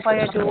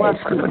bonfire to work.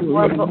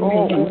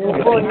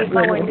 Oh,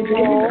 Nika went to go.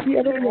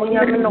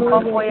 Yamino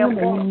Kapoya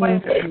bonfire.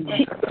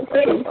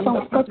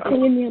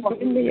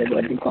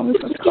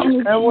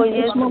 I was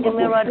yes,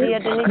 radio,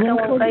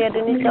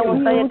 Denisha,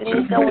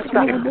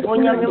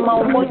 Onyamima,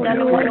 Mojan,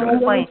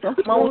 Monobai,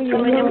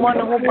 Mountain,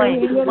 Monobai,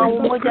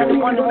 Mojan,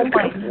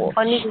 Monobai,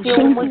 Panisio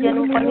Mojan,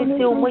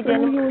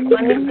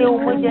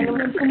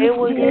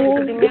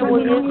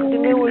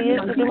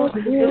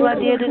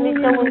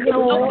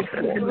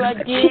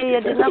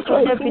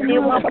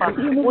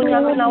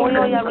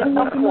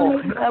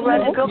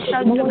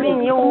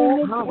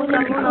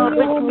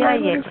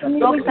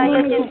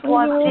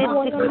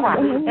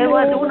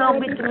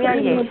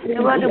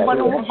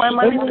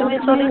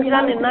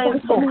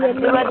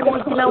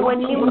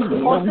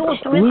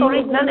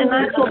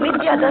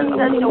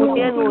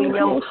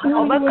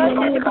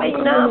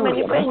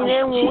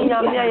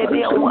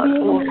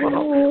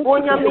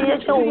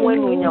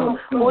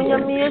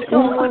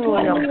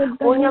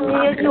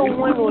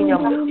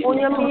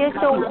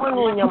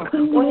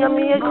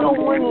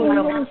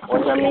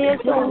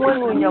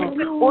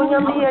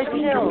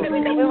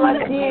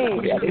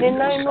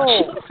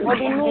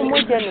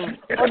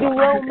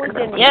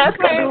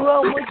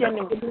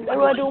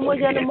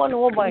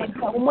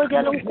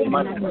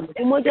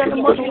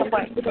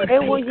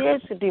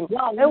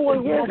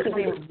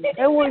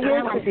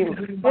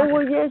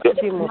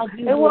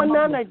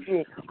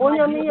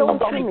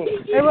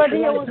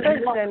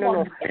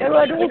 no.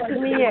 Erade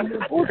utumiye.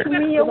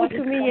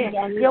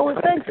 Ya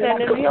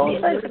usentrene no. Ya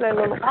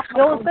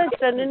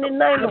usentrene ni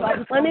nine no.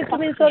 Mani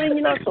tumi sori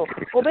nyina so.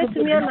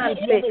 Obetumi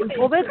anante.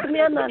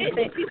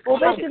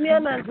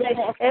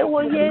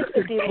 Ewo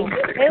Yesu dimo.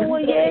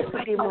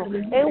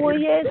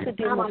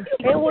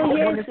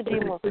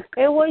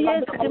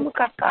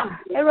 Kasa.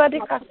 Erade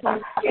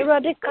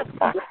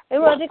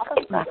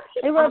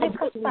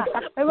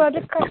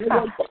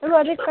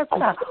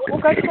kasa.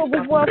 Ukacho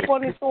bubu afọ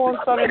ni so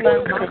sorry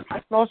nante.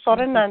 No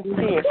sorry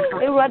nante.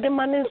 Erade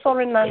mani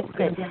sorry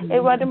nante.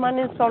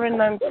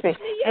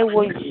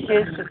 Ewo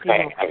Yesu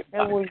dimo.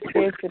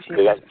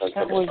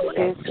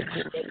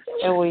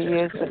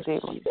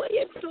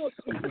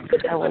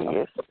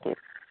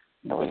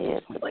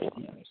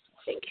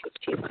 Thank you,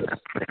 Jesus.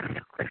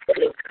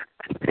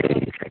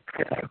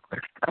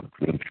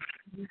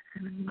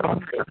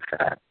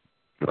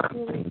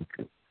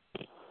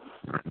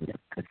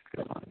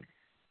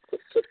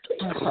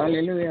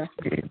 Hallelujah.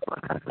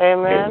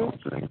 Amen.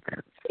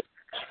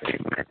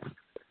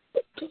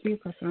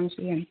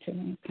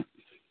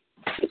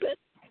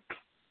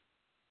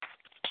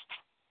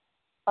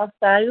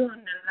 Pastor, are you on the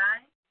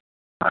line?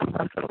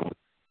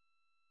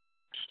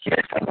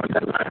 Yes, I'm on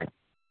the line.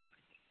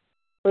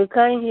 We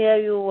can't hear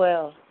you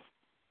well.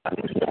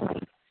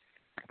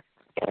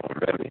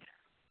 Really?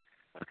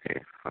 Okay.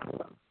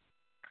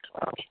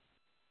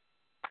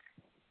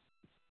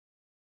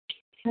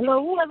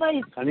 Hello, whoever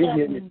is. Can you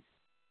hear me?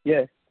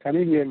 Yes. Can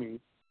you hear me?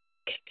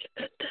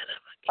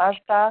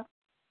 Pastor?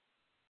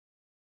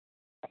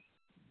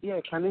 Yeah,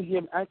 can you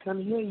hear me? I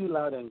can hear you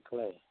loud and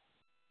clear.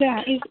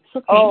 Yeah, it's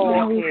okay.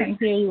 Now we can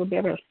hear you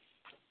better.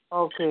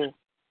 Okay.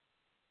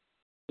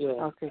 Yeah.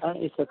 Okay.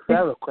 It's a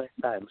prayer request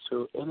time,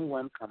 so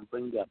anyone can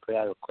bring their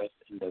prayer request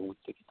and then we'll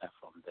take it up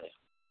from there.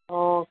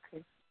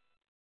 Okay.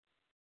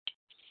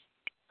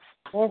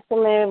 Yes,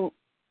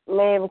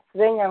 me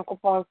bring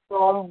Yankopon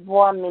from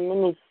boa me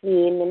ni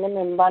fie me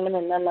mba me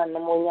nana na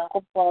mo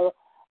Yankopon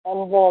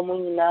ombo mo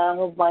nyina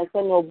ho ban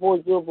se no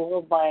oboje obo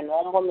ho ban no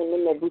ombo me ni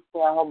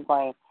mebusia ho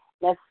ban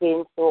na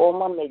fie so o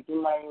ma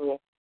meduma ye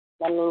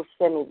na me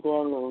se me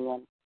den no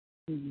nyam.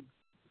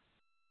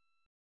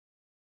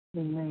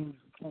 Amen.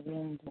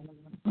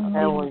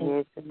 Ewo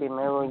Yesu di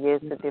me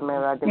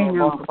rade me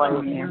bompa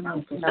ewo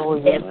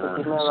Yesu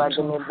di me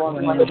rade me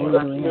bompa ewo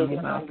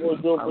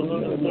ojo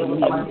buni de mo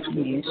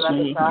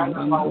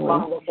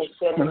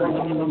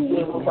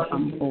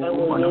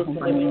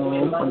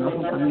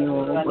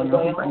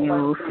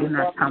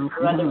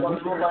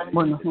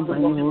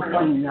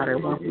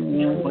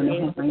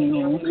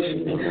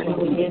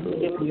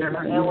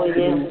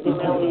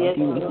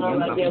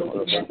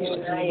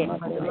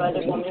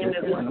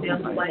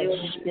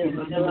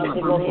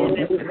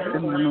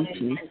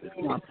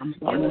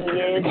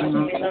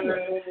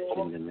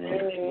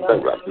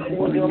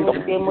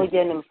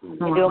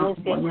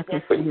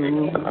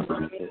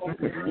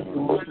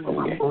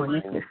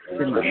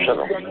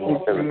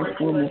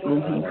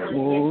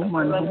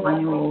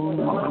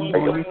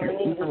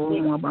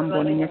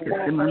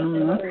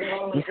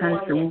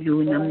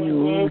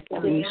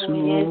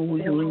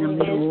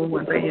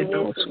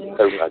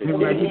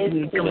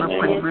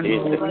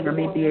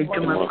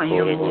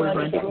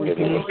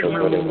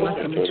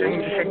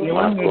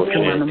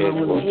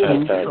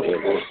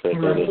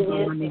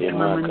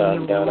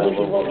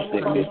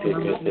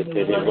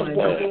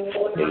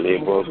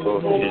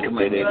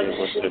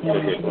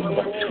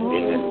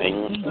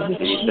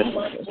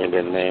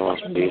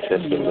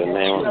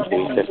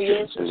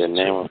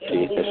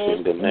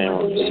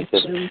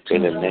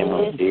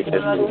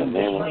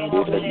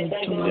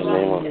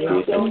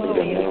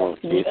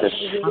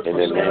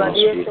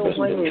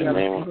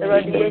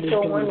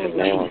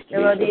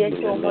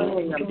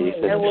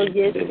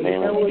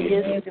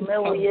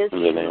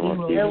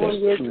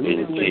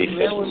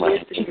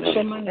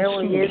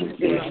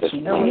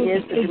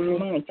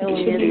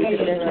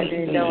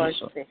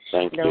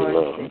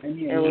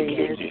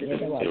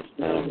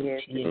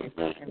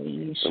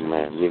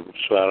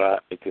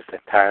It is a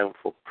time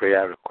for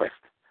prayer request.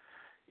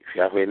 If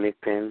you have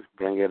anything,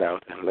 bring it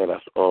out and let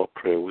us all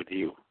pray with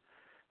you,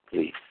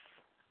 please.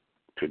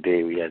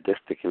 Today we are just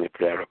taking a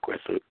prayer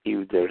request. So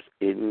if there's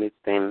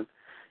anything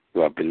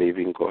you are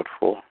believing God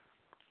for,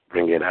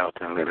 bring it out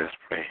and let us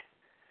pray.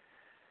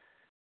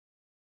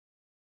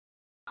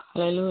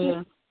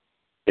 Hallelujah.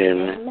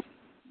 Amen.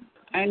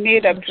 I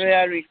need a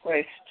prayer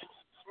request.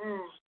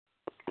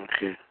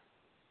 Okay.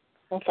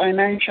 For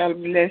financial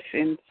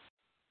blessings.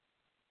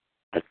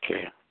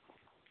 Okay.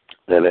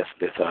 Let us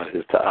lift our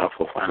sister up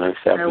for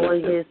financial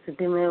blessings.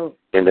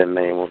 In the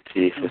name of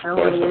Jesus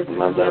Christ of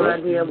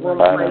Nazareth,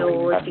 Father,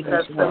 in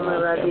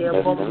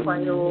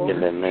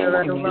the name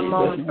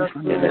of Jesus,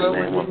 in the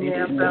name of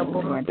Jesus,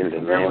 in the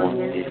name of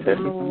Jesus,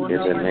 in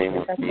the name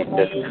of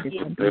Jesus,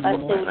 pray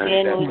for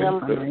financial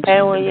blessings.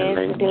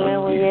 In the name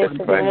of Jesus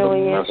Christ of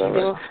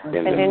Nazareth,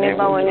 in the name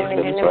of Jesus Christ of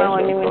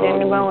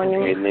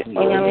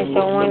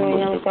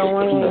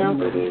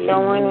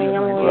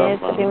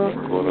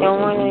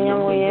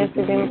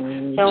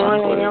Nazareth,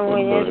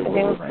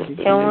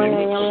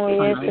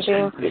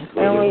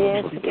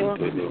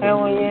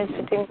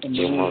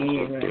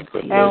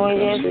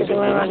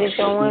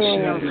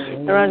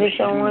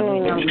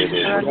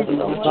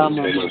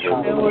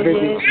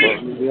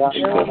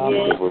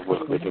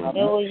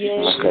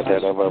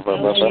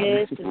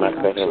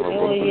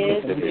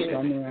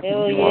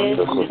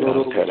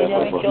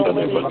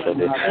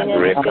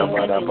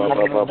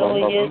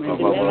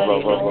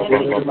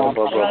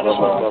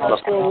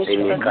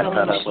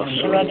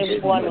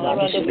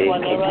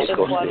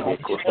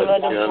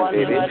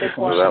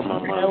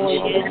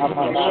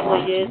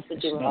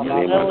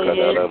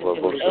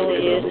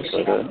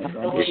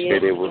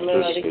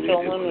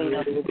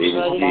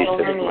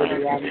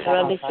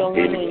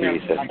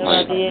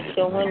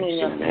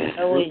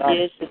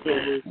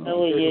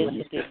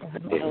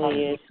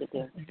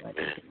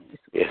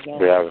 Yes,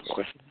 prayer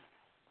request.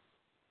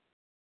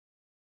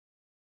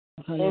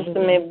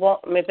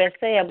 Me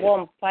pese ya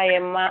bom pa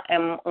ma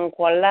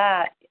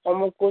nkola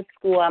omoko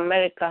school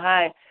America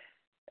high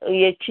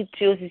ye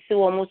chiti osisi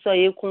wo mo so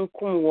ye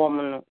kunkum wo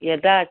mo no ye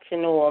daachi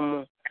no wo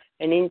mo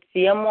eni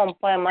nti ye mo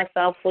pa ma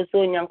sa fo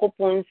so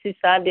nyankopon si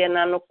sa de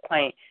na no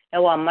kwan e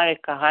wo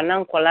America ha na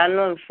nkola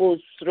no mfo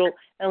suro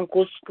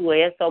enko school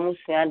ye so mo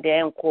sua de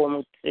enko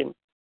mo trim.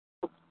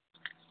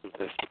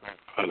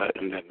 Father,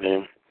 in the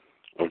name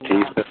of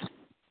Jesus,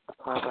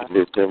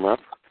 lift them up.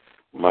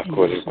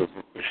 Makore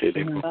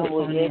kushede and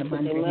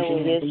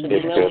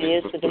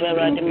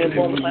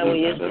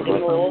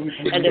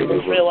the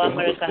prayer wa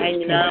America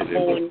hanyina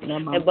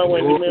on eba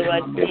wani me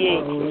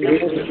radie na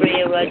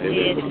prayer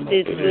radie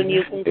state ni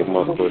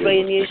kunku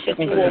prayer ni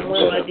shetu wo mo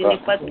radie ni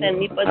pattern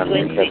ni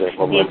patwenti ni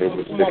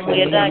mo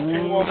ya da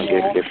mo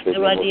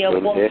radie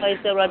wo mo pa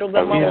se rado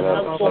be ma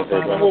mo so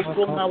wo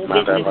pro ma wo be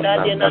se da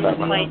de na no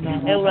mai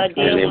e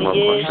radie wo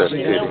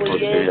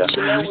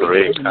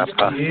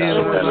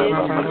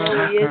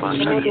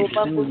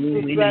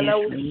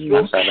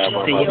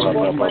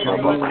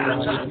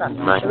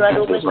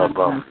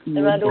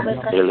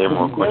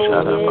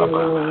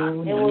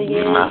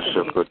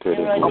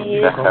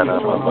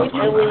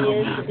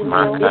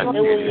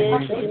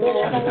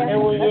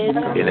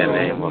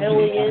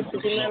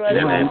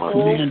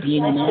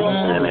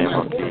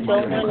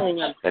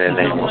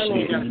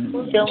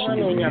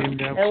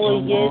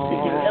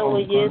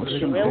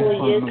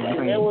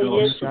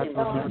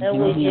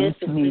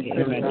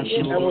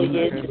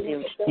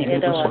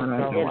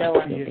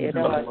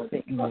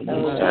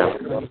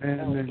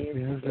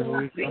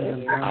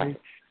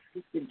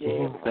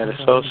There is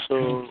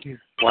also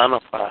one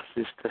of our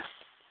sisters,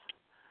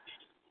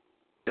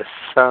 the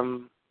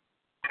son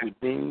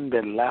within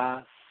the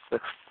last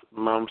 6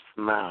 months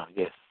now,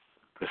 yes,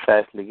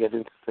 precisely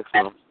getting to 6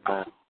 months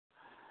now.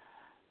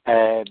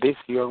 This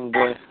young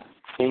boy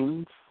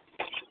changed.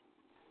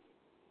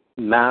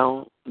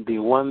 Now they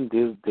want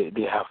this,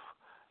 they have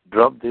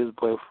dropped this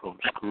boy from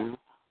school,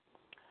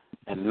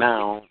 and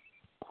now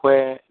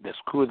where the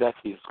school that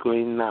he is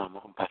going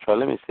now, but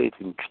let me say it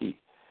in P,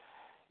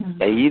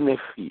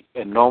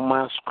 a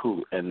normal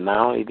school, and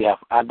now they have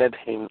added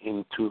him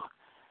into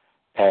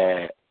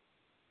a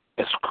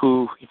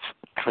school which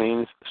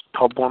trains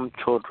stubborn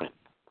children.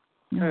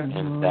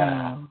 And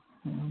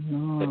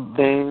the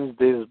things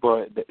this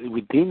boy,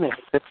 within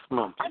 6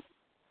 months,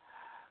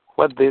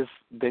 what this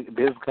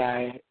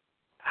guy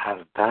has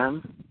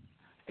done,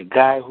 a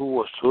guy who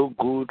was so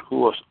good, who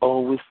was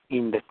always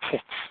in the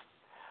church,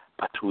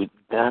 but with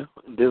that,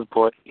 this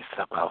boy is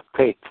about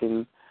 13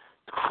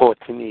 to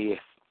 14 years.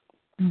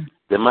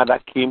 The mother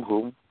came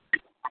home.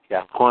 He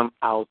has gone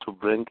out to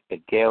bring a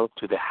girl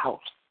to the house.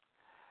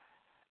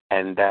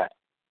 And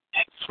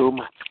so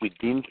much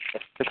within a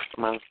 6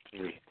 month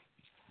period.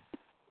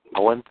 I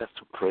want us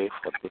to pray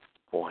for this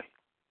boy,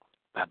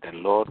 that the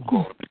Lord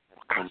God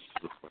will come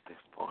through for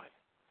this boy.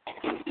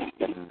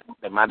 And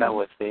the mother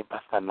was saying,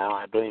 Pastor, now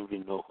I don't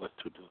even know what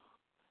to do.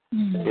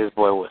 This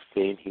boy was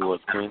saying he was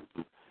going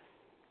to,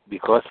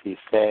 because he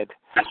said,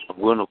 I'm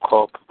going to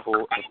call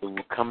people and they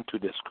will come to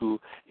the school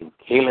and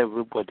kill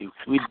everybody.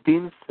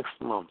 Within 6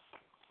 months,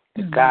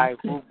 the guy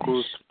who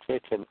goes to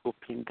church and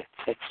opens the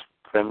church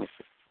premises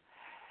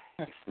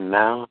is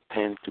now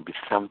turned to be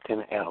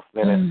something else.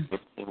 Let us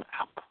lift him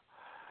up.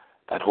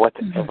 That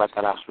whatever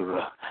that has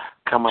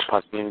come up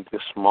against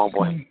this small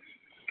boy,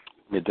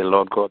 may the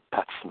Lord God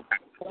touch him.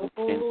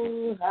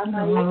 In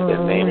the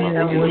name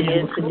of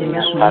Jesus.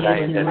 Father,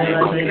 in the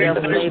name of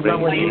Jesus, we bring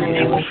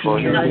him before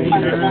you. We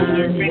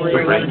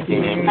bring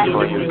him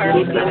before you. We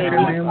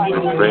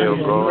pray, O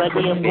God, for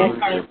him. We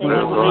pray,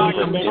 O God,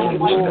 for him.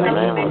 In the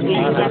name of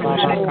Jesus.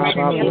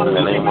 In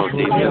the name of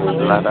Jesus.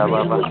 Lada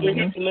Baba.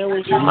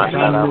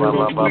 Makara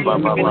Baba Baba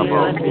Baba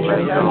Baba.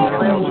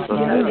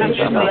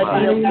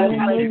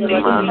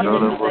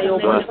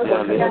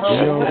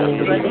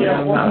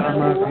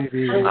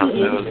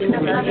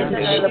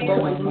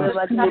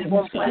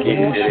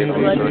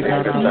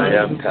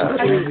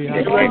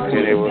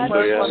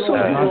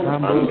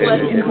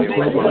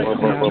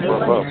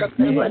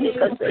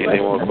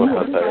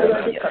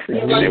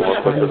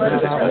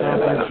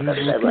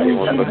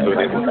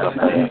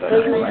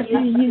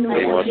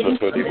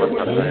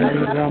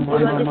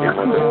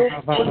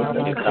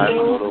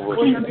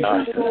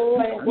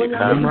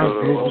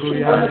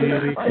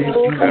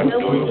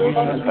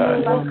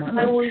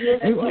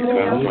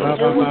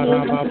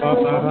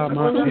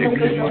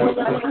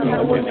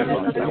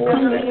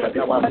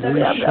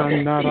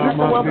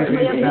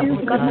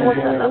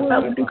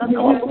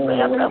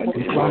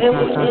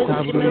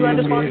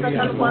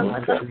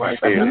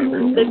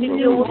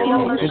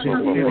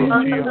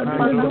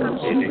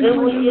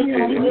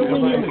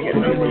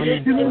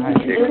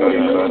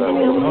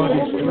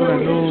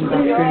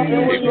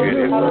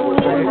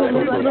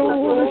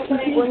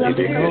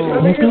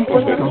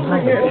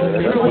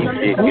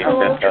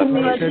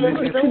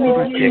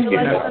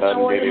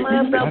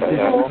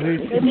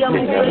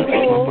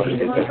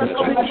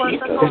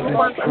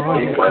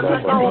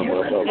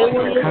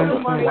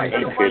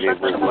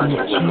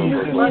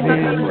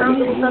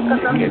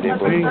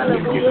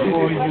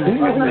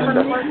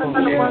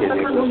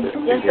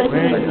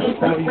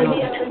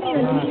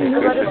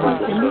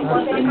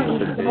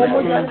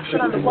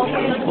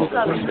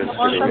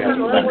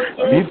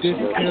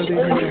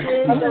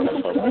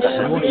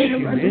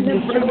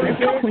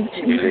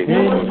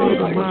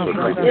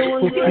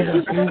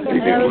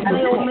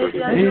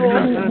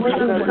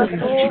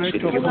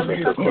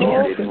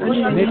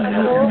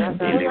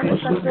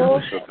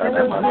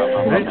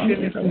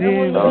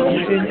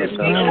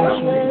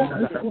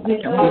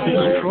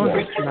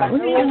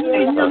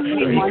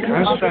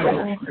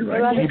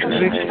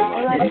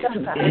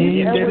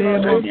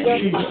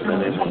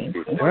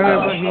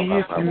 Wherever he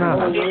is now,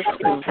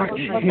 touch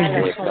him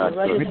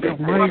with the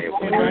mighty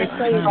right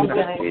hand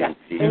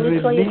and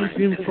release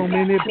him from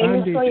any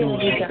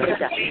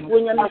bondage.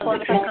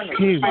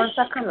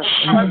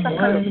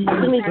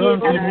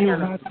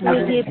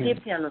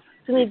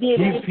 Give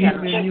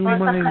him a new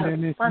mind and a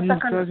new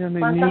treasure and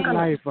a new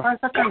life.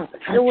 Touch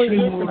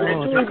him,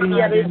 Lord, in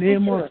the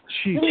name of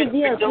Jesus.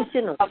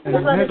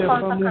 And let the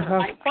family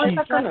have peace.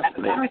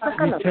 We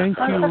thank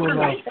you, Lord.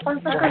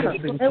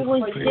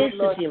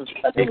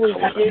 Thank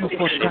you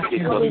for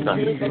touching him.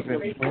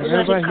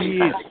 Wherever he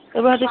is,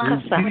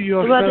 reveal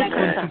yourself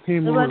unto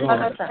him, Lord.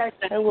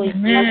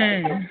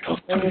 Amen.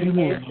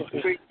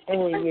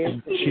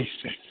 In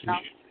Jesus' name.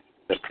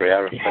 The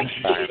prayer request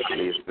time,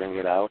 please bring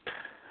it out.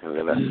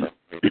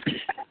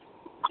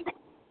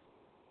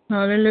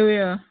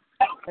 Hallelujah.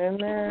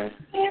 Amen.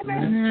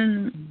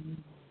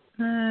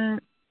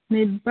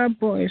 Me bad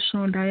boy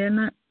son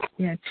Diana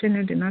ya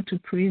chene de not to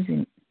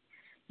prison.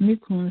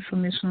 Nikon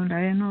from me son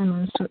Diana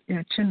on so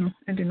ya cheno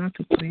and de not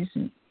to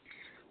prison.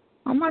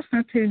 Almost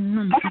nothing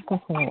no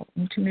alcohol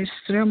into me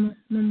strum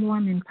no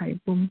one in pipe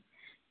boom.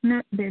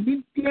 Na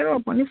baby beer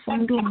up on the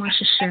phone do my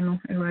shano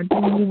and I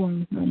don't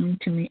want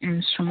moment to me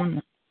and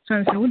someone.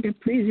 So I would the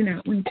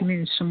prisoner went to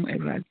me some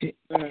erade.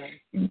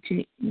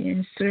 Into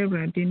yen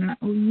cerebral dinner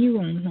or you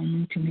won't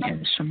moment to me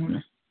and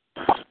someone.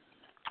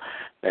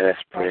 Let us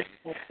pray.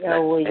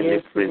 Any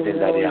prison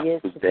that you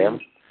have put them,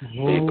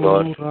 may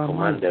God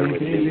command them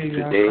release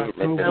today.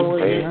 Let us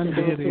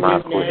pray.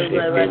 Marco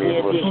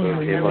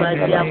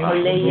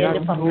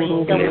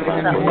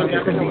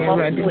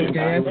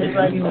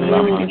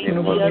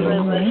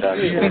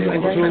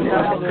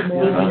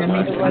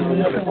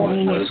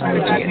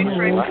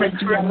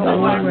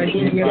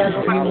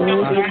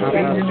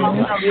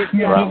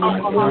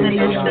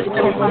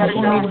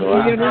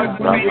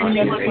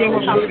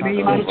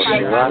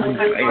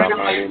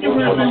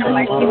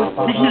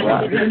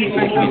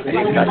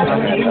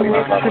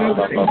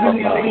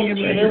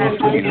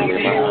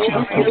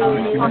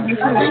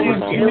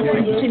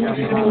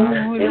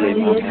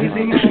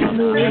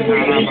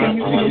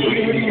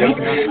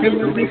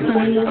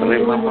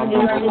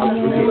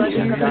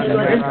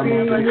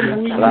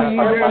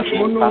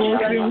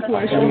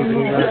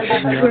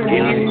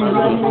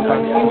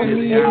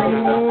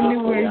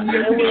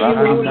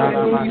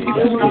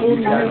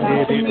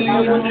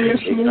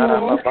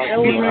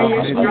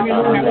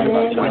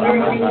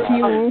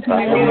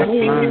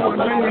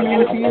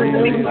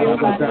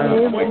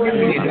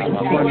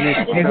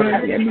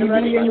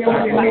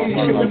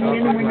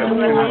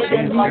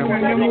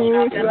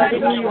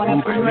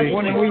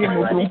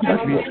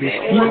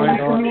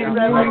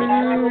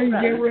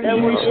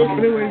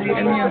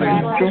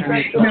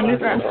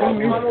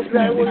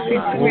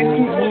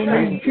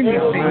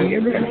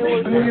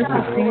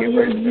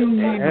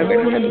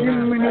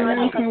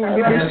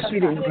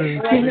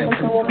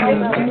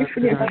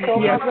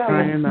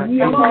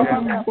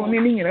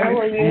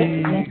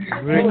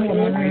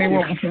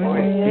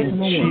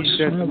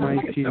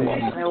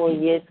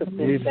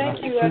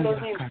Thank you,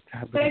 Elohim.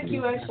 Thank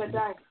you, El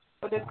Shaddai,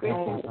 for the great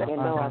things that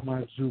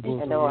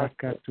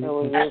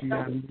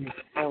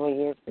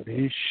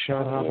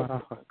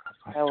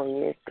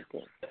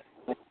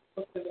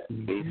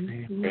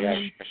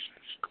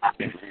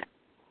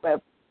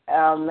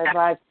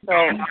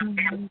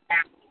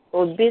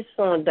obi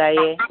son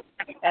daye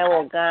e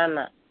wo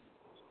Ghana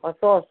o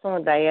so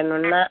son daye no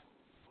na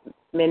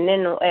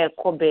meneno e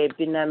kɔ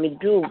baabi na me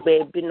do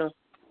baabi no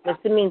me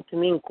se me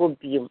ntumi nkɔ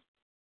biom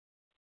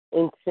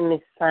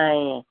ntumi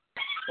san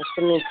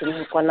me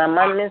ntumi nkɔ na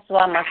ma me so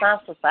amasan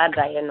so saa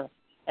daeɛ no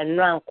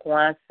ɛno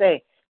ankoa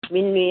sɛ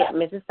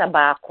me sister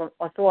baako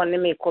ɔsɛ wɔne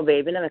me kɔ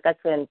baabi na me ka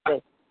kyerɛ no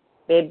sɛ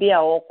baabi a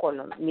wɔkɔ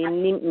no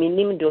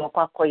menim de wɔkɔ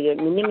akɔyɛ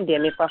menim de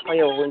me kɔ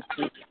akɔyɛ wɔ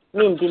nti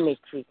mendi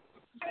m'akyi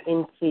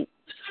nti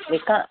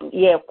meka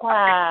yɛkɔ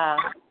a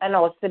ɛna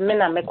ɔsɛ me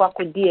na mekɔ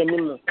akɔdi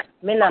anim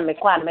me na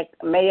mekɔ a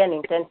mɛyɛ ne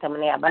ntɛntɛm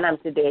no yɛaba na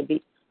mese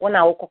daabi wo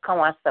na wokɔka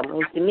wo asɛm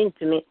nti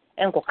mentumi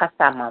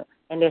nkɔkasa ma wo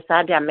ɛnɛ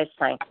saa de a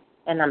mɛsan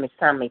ɛna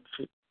mesan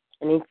m'akyi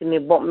ɛno nti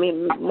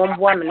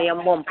momboa me na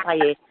yɛmmɔ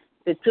mpayɛ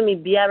sɛ tumi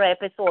biara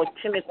ɛpɛ sɛ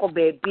ɔtwe me kɔ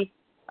baabi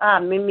a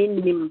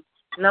menim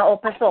na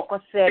ɔpɛ sɛ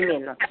ɔkɔsɛe me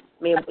no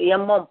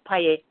yɛmmɔ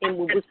mpayɛ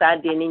mbubu saa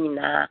deɛ no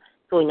nyinaa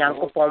sɛ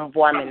onyankopɔn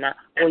mboa me na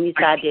ɔnyi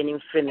saa deɛ no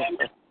mfiri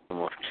me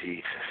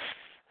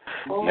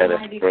so Let us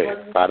pray.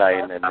 Father,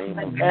 in the name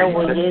of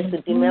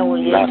Jesus.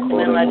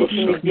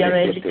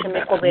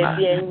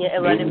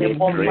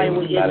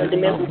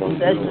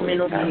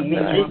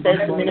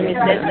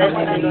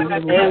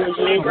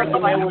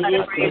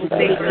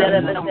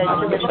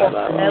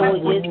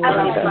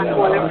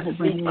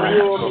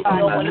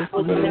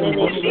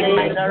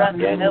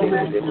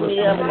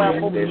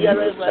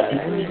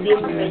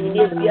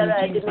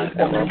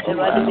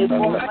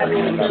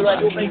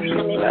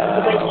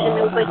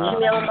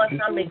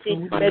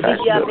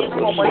 Baby, I'm in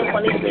for money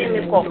for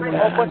the call.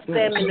 Almost 10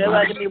 minutes.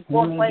 I mean,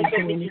 1 point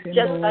of me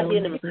just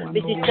adding him. Me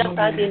just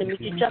adding him. Me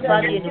just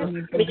adding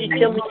him. Me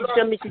just me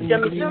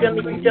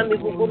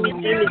go me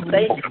dream is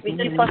say. Me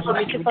keep us.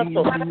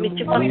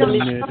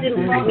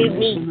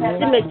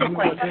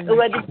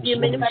 Already see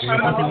many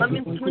mama me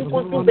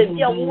to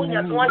baby. I won't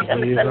have one chance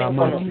to tell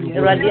me.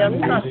 Already I'm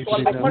not so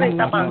I'm calling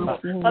the bank.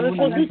 I'm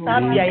going to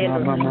start here.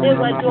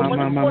 Already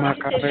I'm going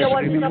to say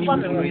what is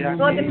happening.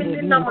 No, the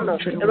minute number.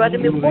 Already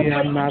me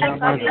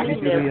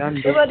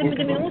everybody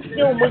me me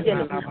usi o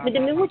mojeno me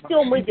me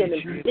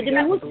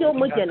usi o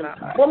mojeno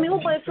bo me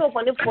ubo efe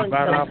on the phone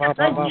na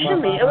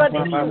jimi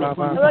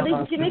everybody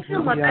jimi fi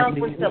matan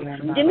funsam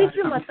jimi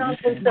fi matan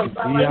funsam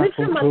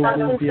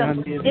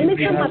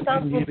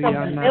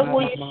ewo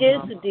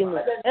jesu dimo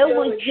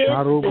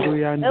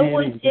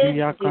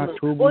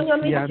onya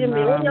mi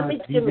jimi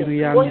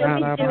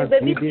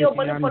baby fi o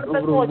bone for the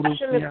phone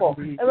jimi ko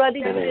everybody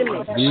jimi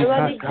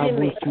everybody kai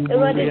me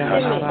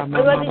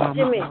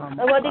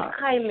everybody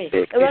kai me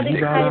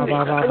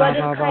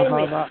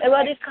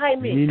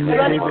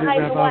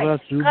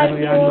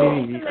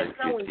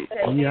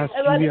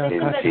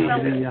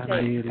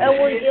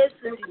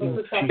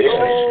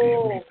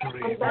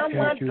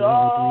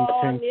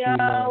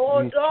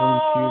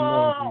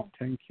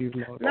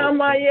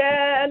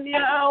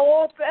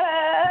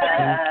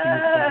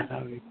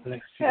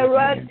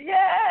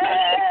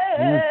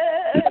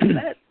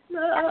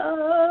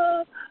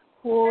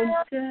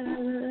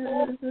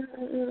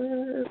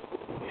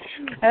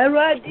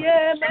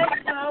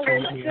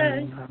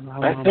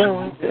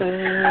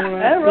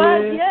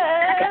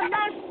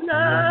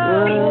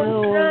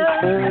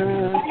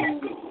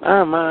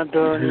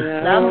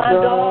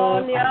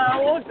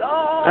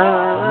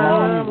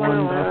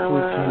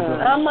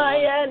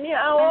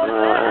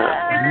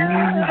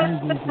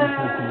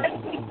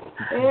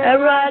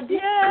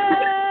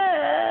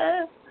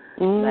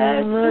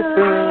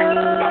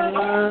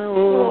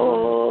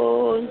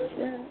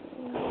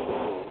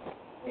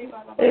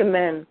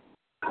Amen.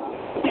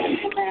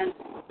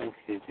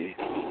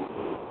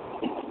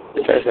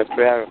 There's a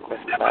prayer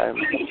request time.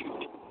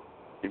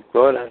 If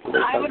God has put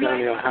something on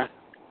your heart,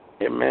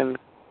 amen.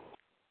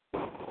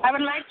 I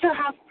would like to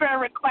have prayer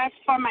request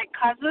for my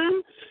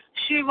cousin.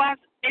 She was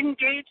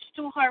engaged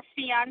to her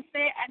fiance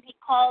and he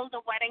called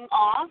the wedding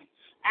off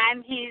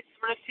and he's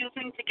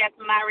refusing to get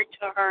married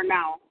to her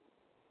now.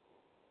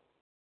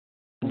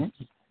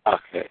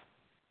 Okay.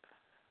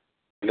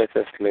 Let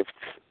us lift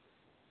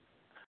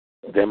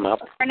them up.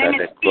 Her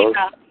name is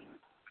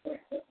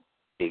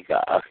Ika.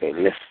 Okay,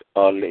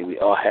 we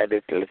all had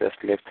it. Let us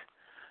lift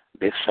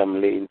this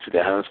family into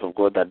the hands of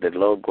God, that the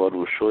Lord God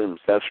will show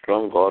himself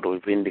strong. God will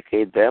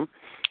vindicate them.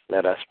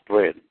 Let us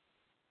pray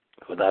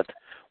so that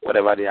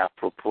whatever they have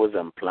proposed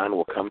and planned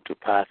will come to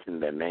pass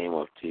in the name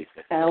of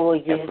Jesus.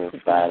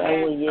 Heavenly Father,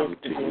 come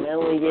to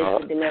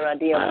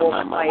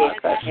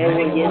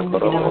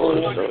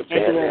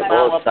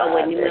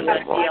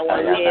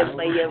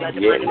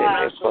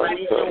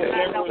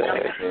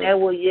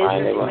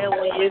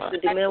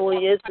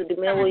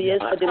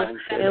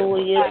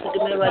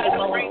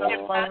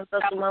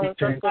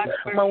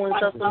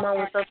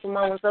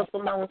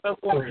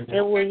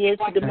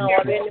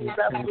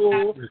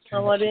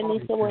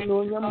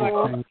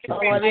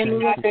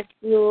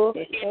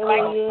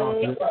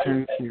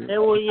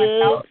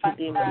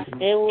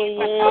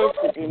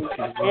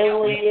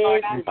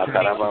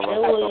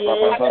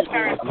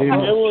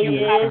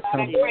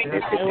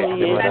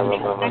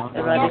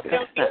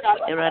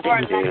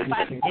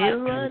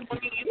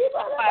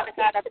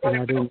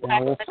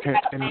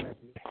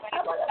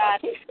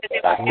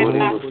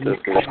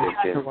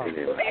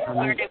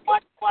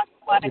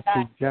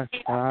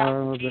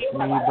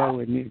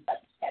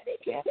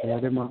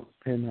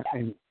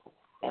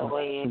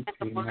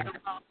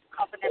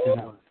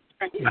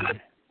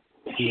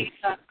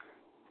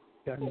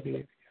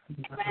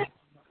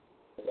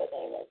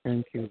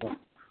Thank you, Lord.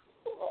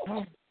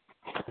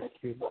 Thank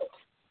you, Lord.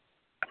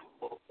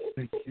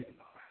 Thank you,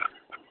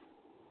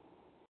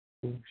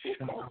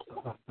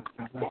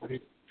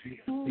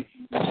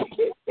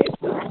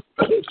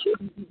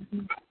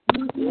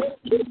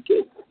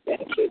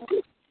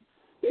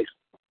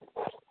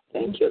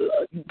 Thank you,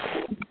 Lord.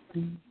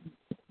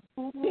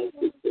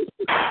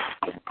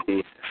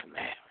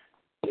 Amen.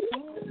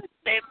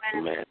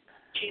 Amen.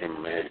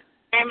 Amen.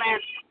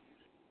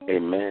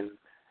 Amen.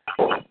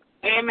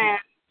 Amen.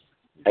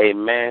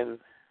 Amen.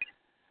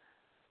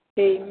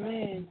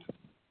 Amen.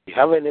 You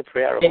have any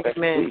prayer requests,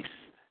 Amen. please?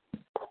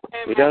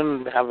 We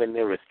don't have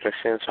any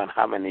restrictions on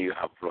how many you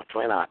have brought.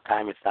 When our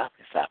time is up,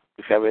 it's up.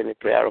 If you have any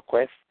prayer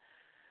requests,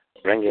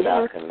 bring it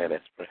out and let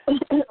us pray.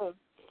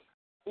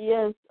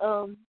 Yes,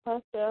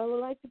 Pastor, I would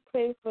like to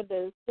pray for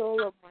the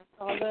soul of my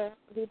father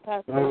who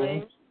passed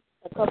away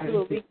a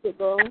couple of weeks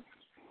ago.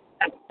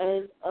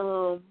 And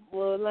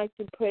would like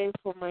to pray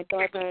for my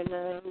daughter and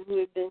I who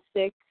have been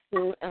sick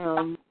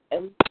and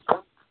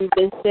we've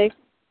been sick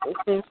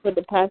since for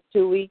the past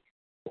 2 weeks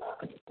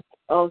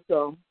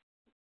also.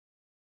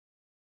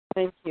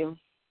 Thank you.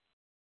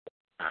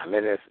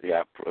 Let us, we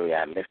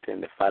are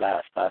lifting the father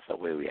has passed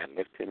away. We are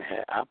lifting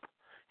him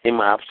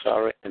up,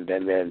 and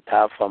then the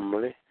entire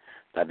family,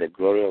 that the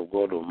glory of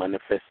God will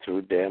manifest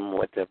through them,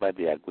 whatever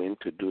they are going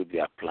to do,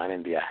 their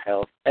planning, their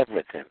health,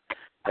 everything.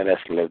 Let us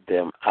lift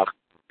them up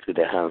to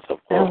the hands of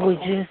God.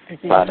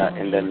 Father,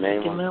 in the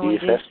name of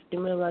Jesus,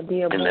 in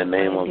the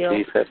name of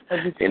Jesus,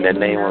 in the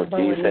name of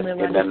Jesus,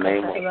 in the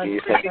name of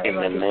Jesus, in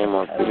the name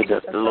of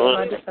Jesus,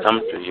 Lord,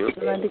 come to you.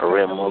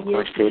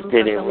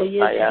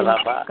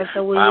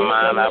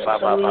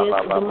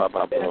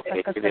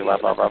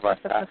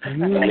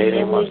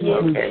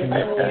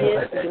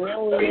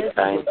 We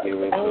thank you,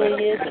 we bless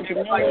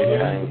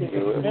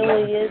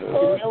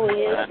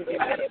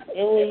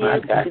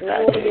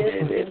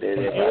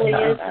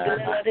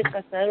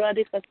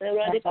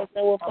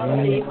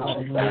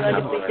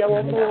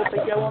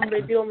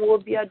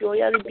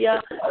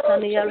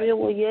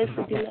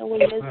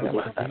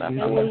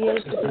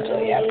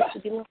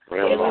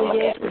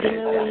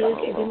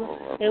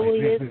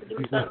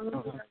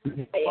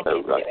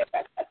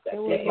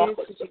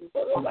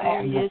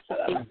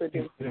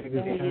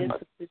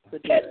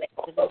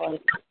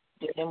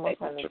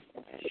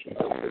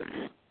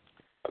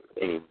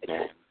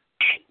Amen.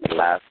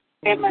 Last.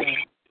 Amen.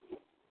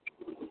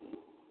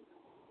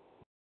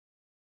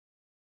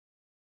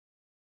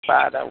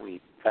 Father,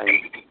 we thank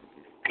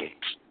you.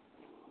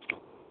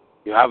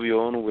 You have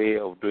your own way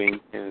of doing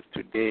things.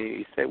 Today,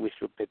 you said we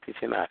should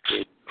petition our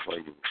case for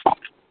you.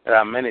 There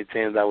are many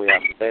things that we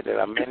have said. There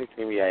are many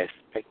things we are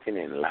expecting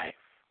in life.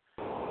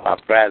 Our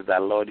prayer is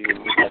that, Lord, you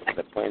meet us at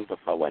the point of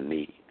our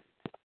need.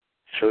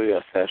 Show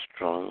yourself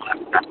strong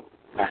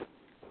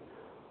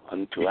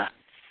unto us.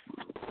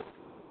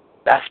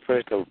 That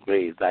spirit of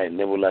grace that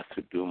enables us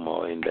to do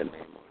more in the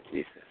name of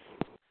Jesus.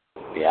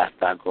 We ask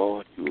that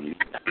God, you will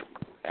lead us,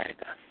 guide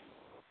us.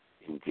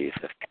 In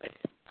Jesus' name.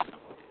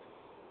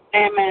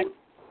 Amen.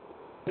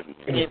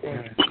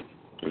 Amen.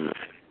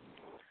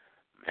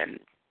 And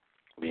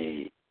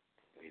we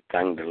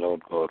thank the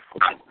Lord God for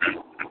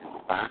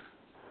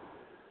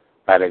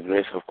by the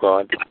grace of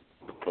God,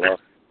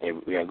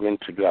 we are going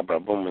to do a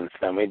Brabum and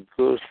some. It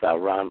goes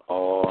around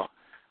all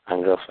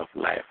angles of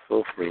life.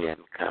 Feel free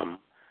and come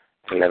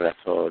and let us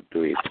all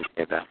do it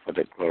together for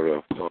the glory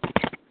of God.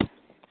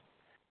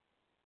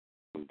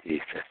 In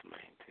Jesus'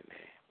 mighty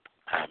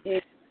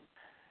name.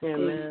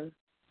 Amen.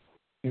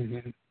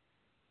 Amen.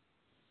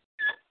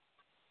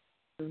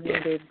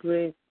 Yes.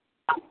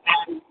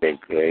 The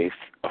grace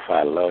of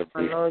our Lord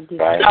Jesus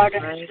Christ,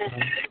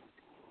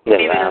 the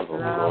love of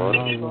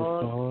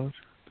God,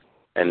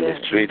 and the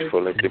sweet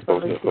fellowship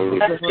of the Holy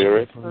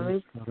Spirit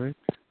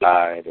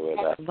abide with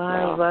us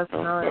now and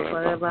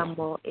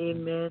forevermore.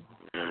 Amen.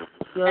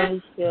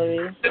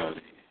 Surely,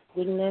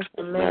 goodness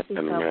and mercy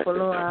shall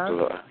follow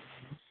us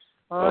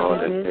all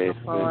the days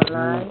of our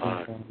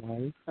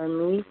life, and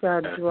we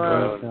shall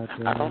dwell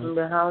in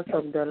the house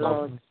of the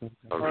Lord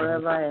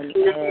forever and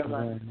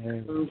ever.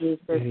 In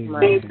Jesus'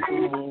 mighty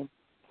name.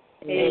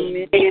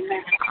 Amen.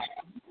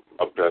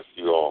 God bless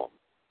you all.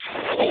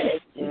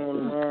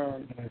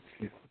 Amen. Bless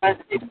you,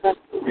 Pastor.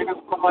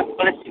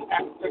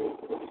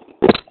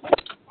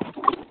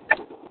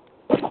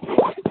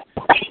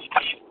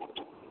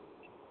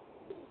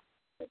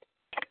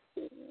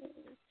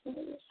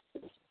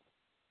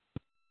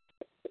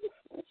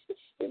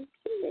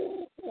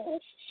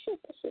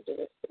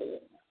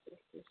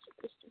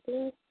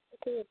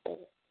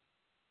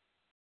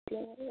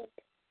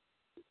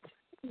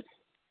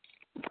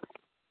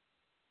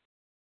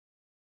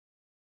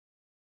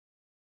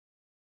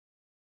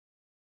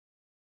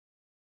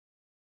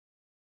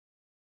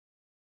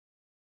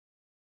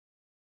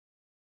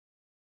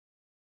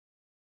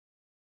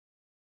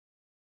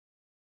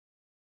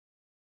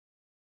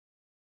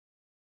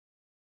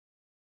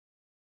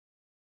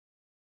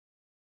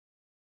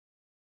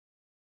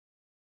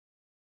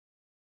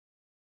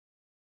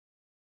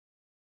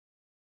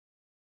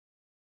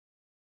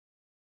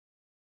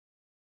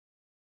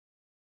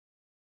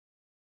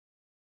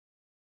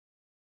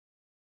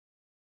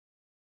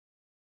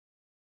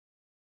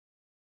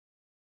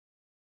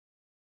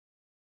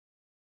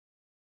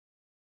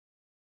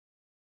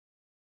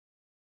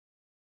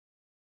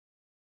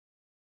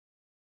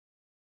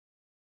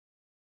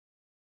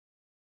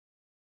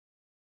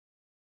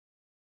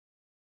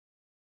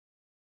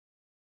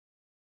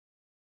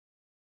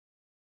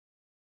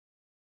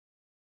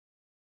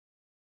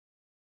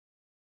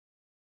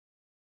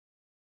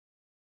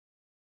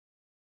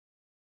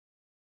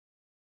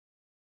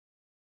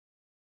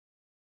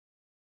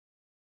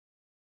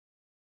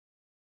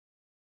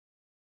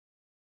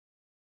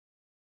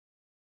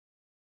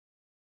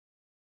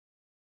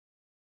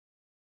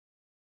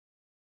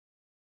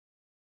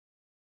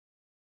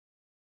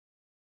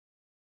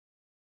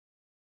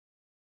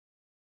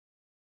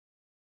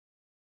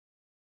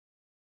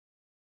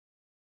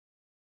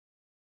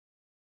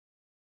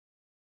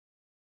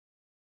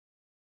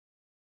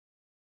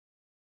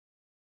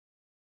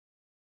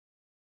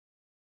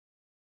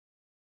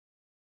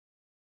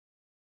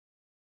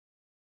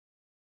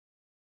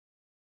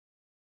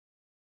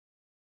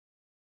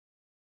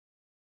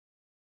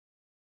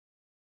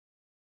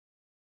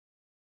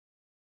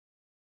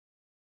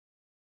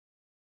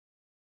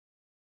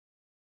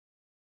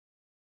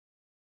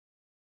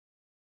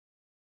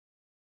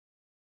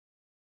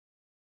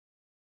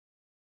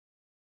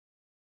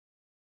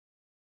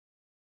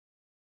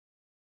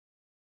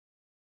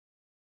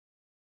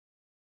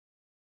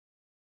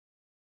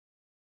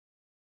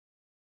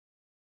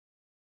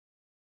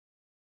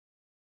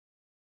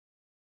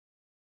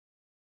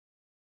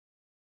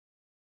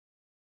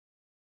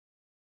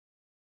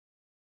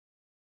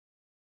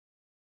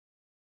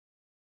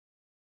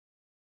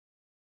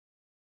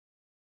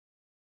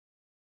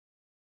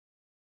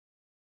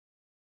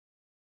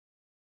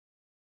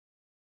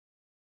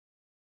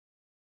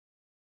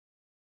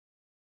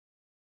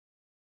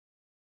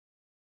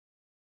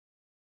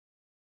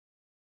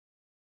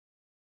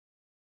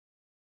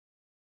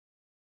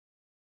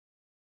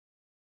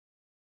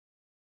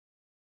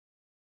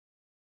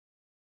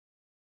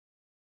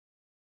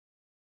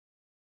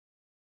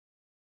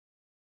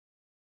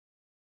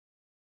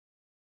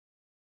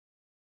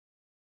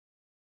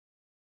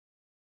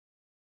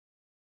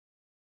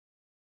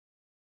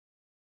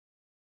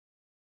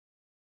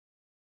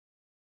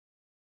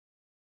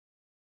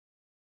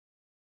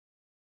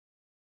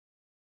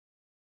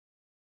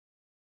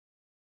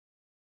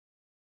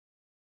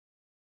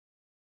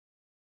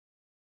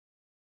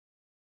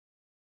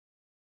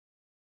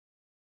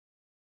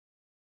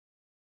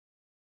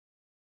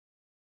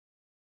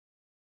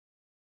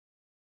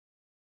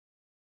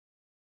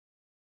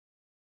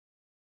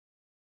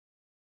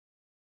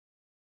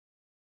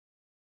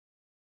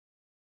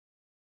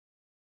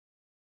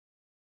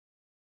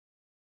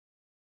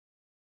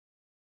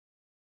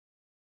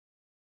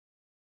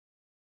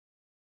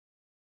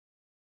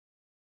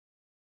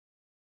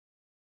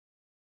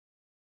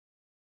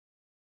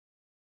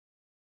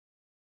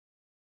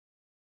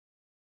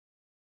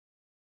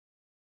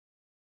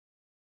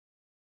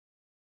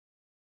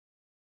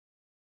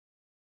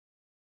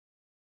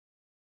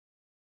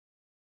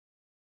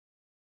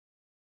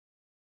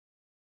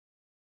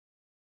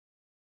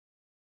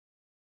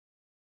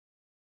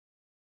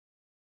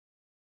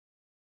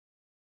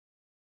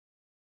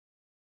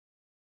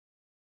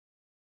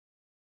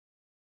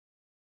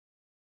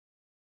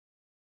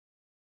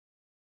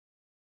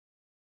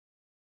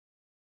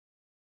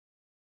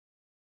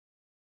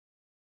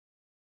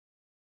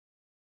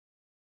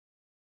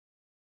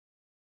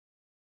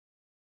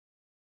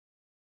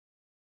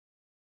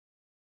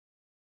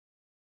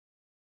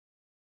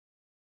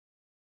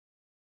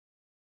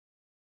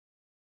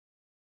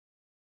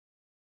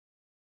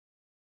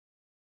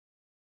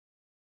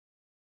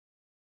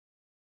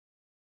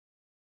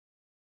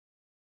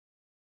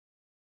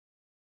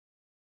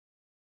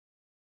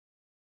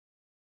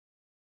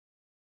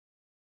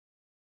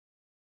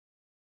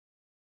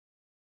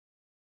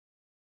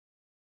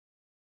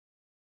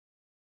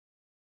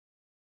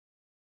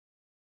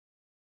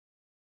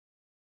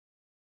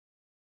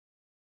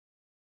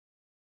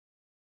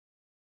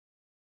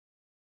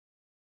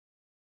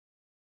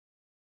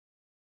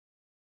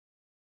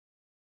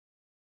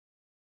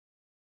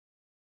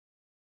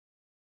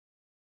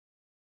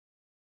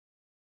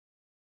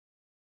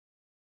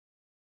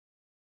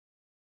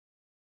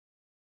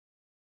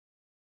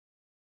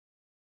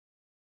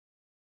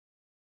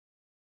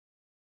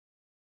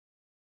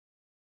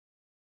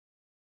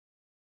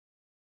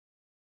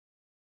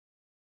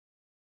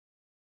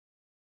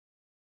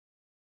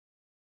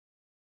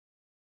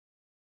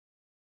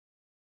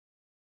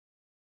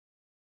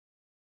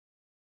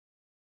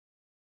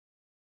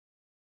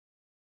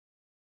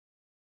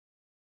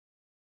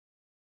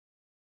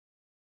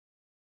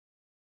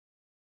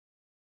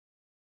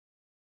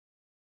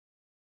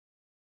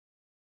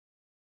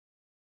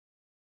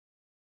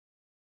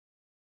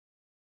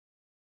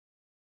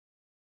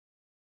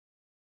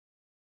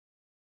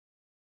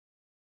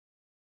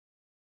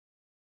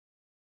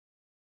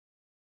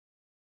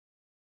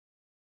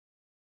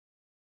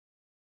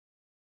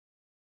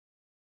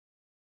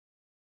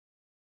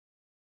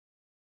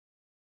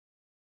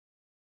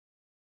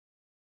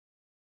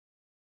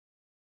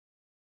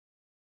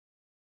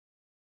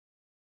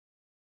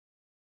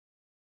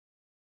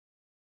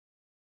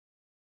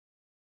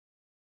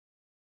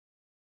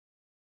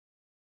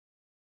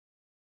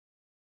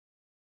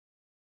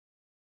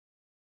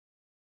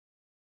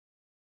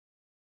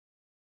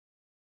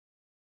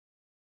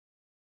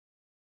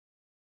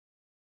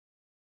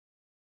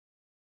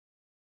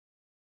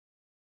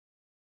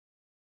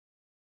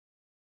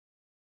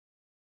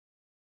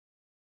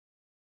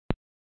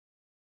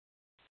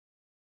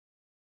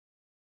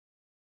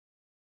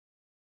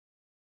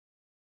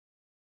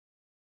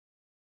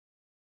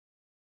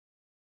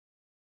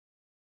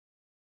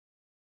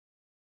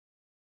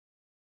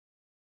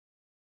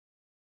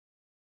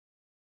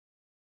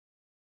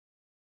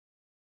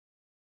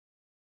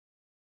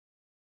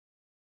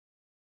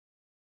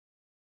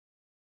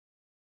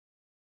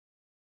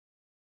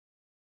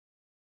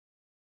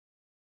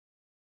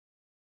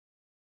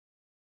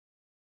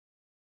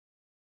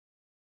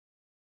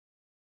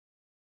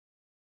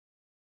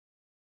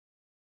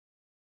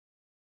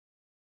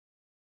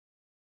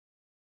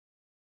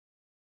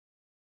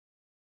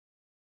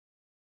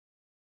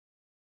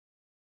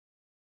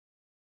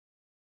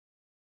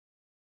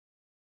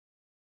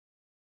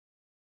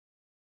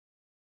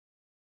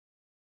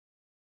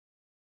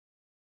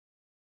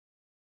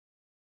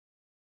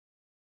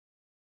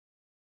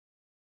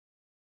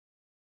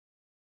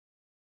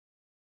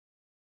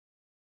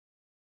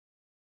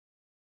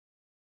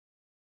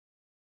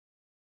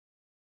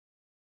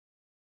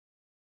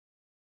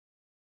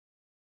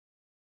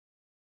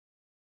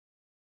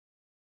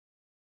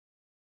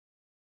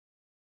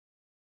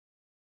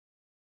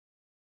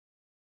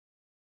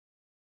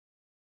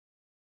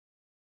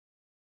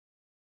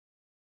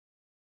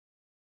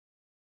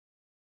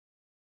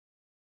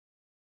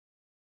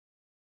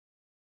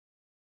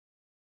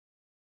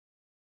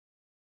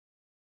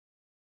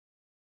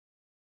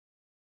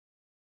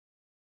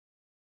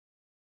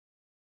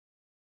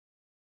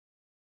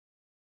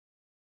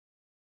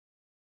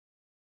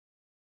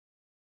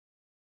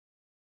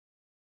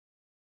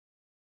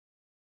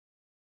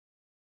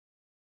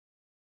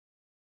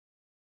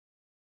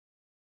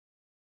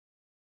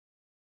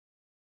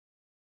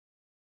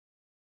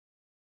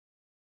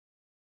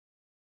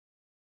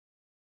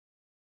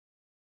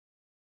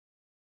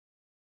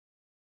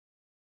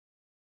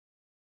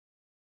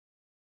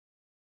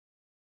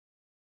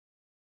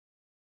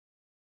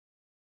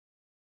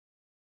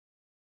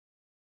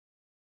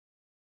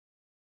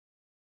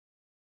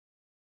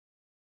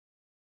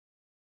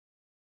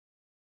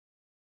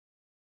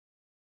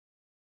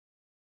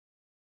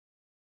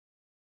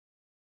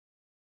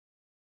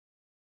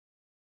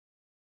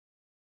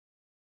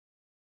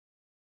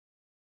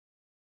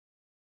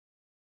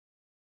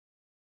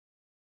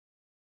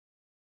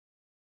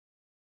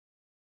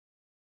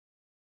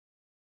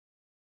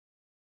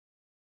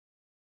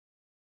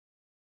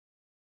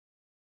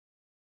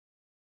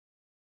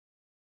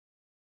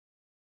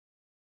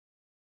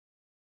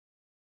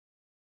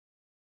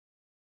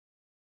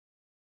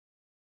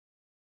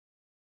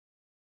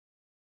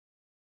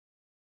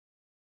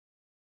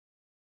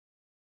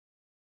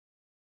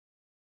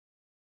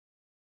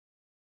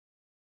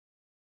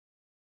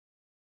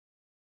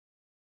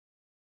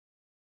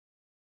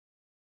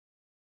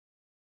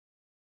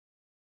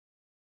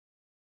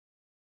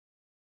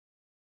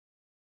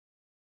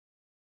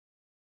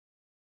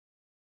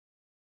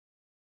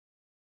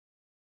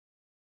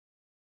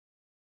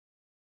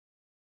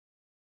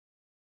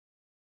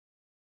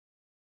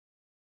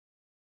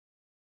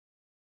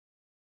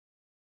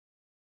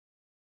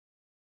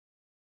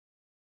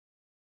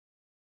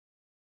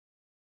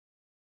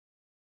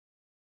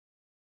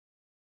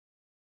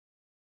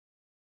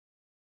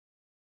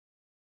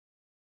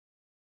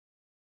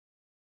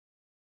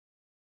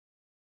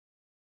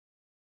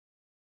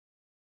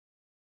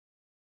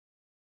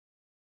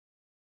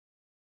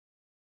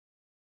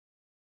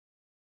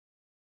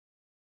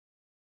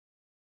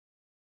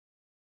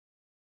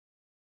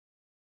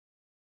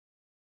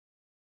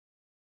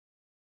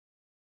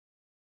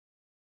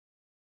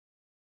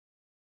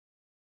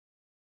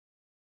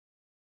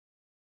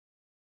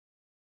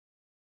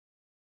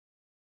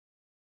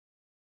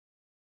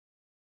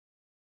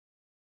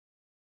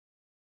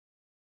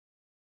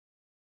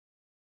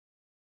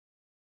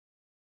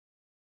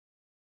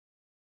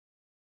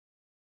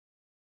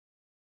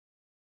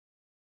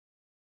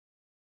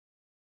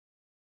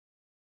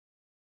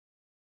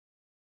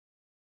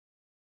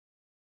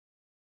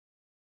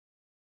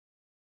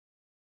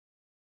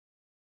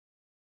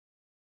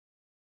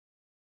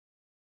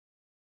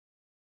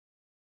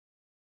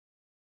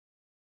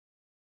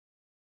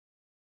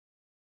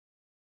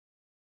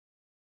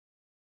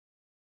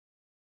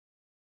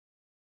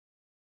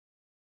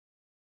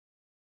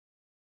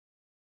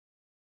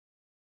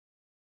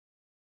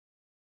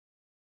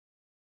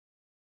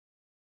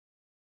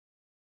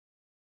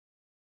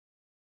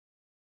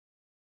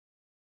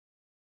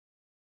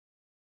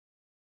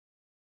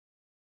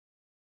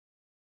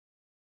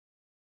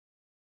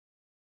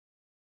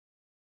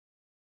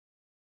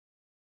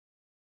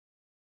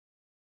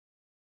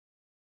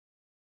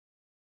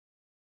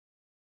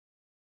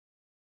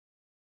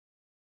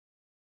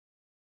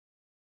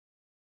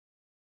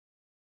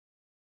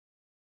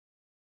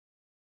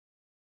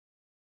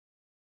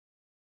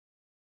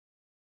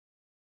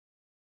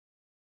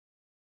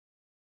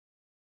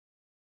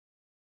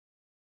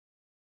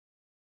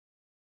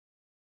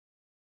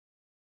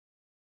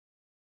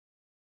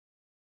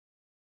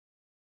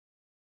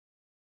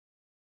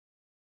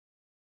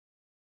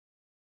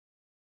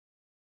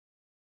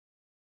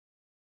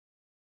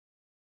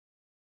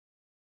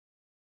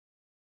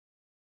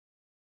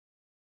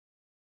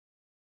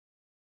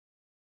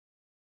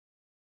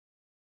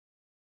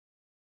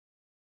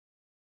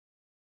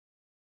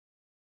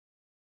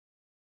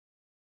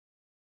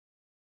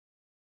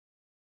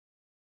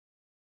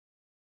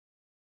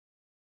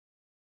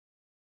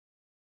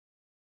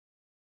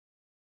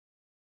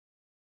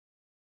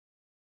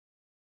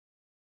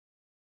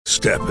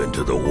 Step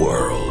into the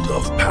world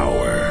of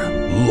power,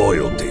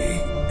 loyalty,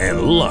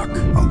 and luck.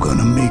 I'm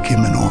gonna make him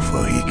an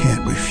offer he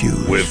can't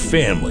refuse. With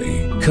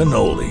family,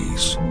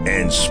 cannolis,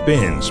 and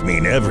spins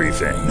mean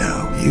everything.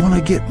 Now, you wanna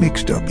get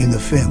mixed up in the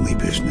family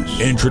business.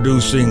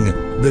 Introducing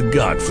The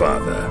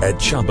Godfather at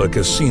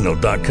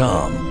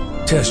ChumbaCasino.com.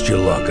 Test your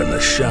luck in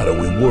the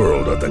shadowy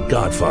world of The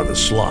Godfather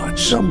slot.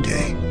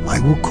 Someday, I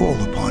will call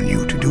upon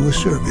you to do a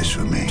service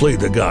for me. Play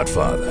The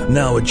Godfather,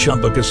 now at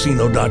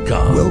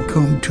ChumbaCasino.com.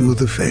 Welcome to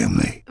the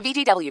family.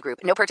 VGW Group.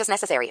 No purchase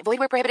necessary. Void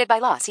where prohibited by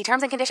law. See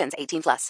terms and conditions. 18+.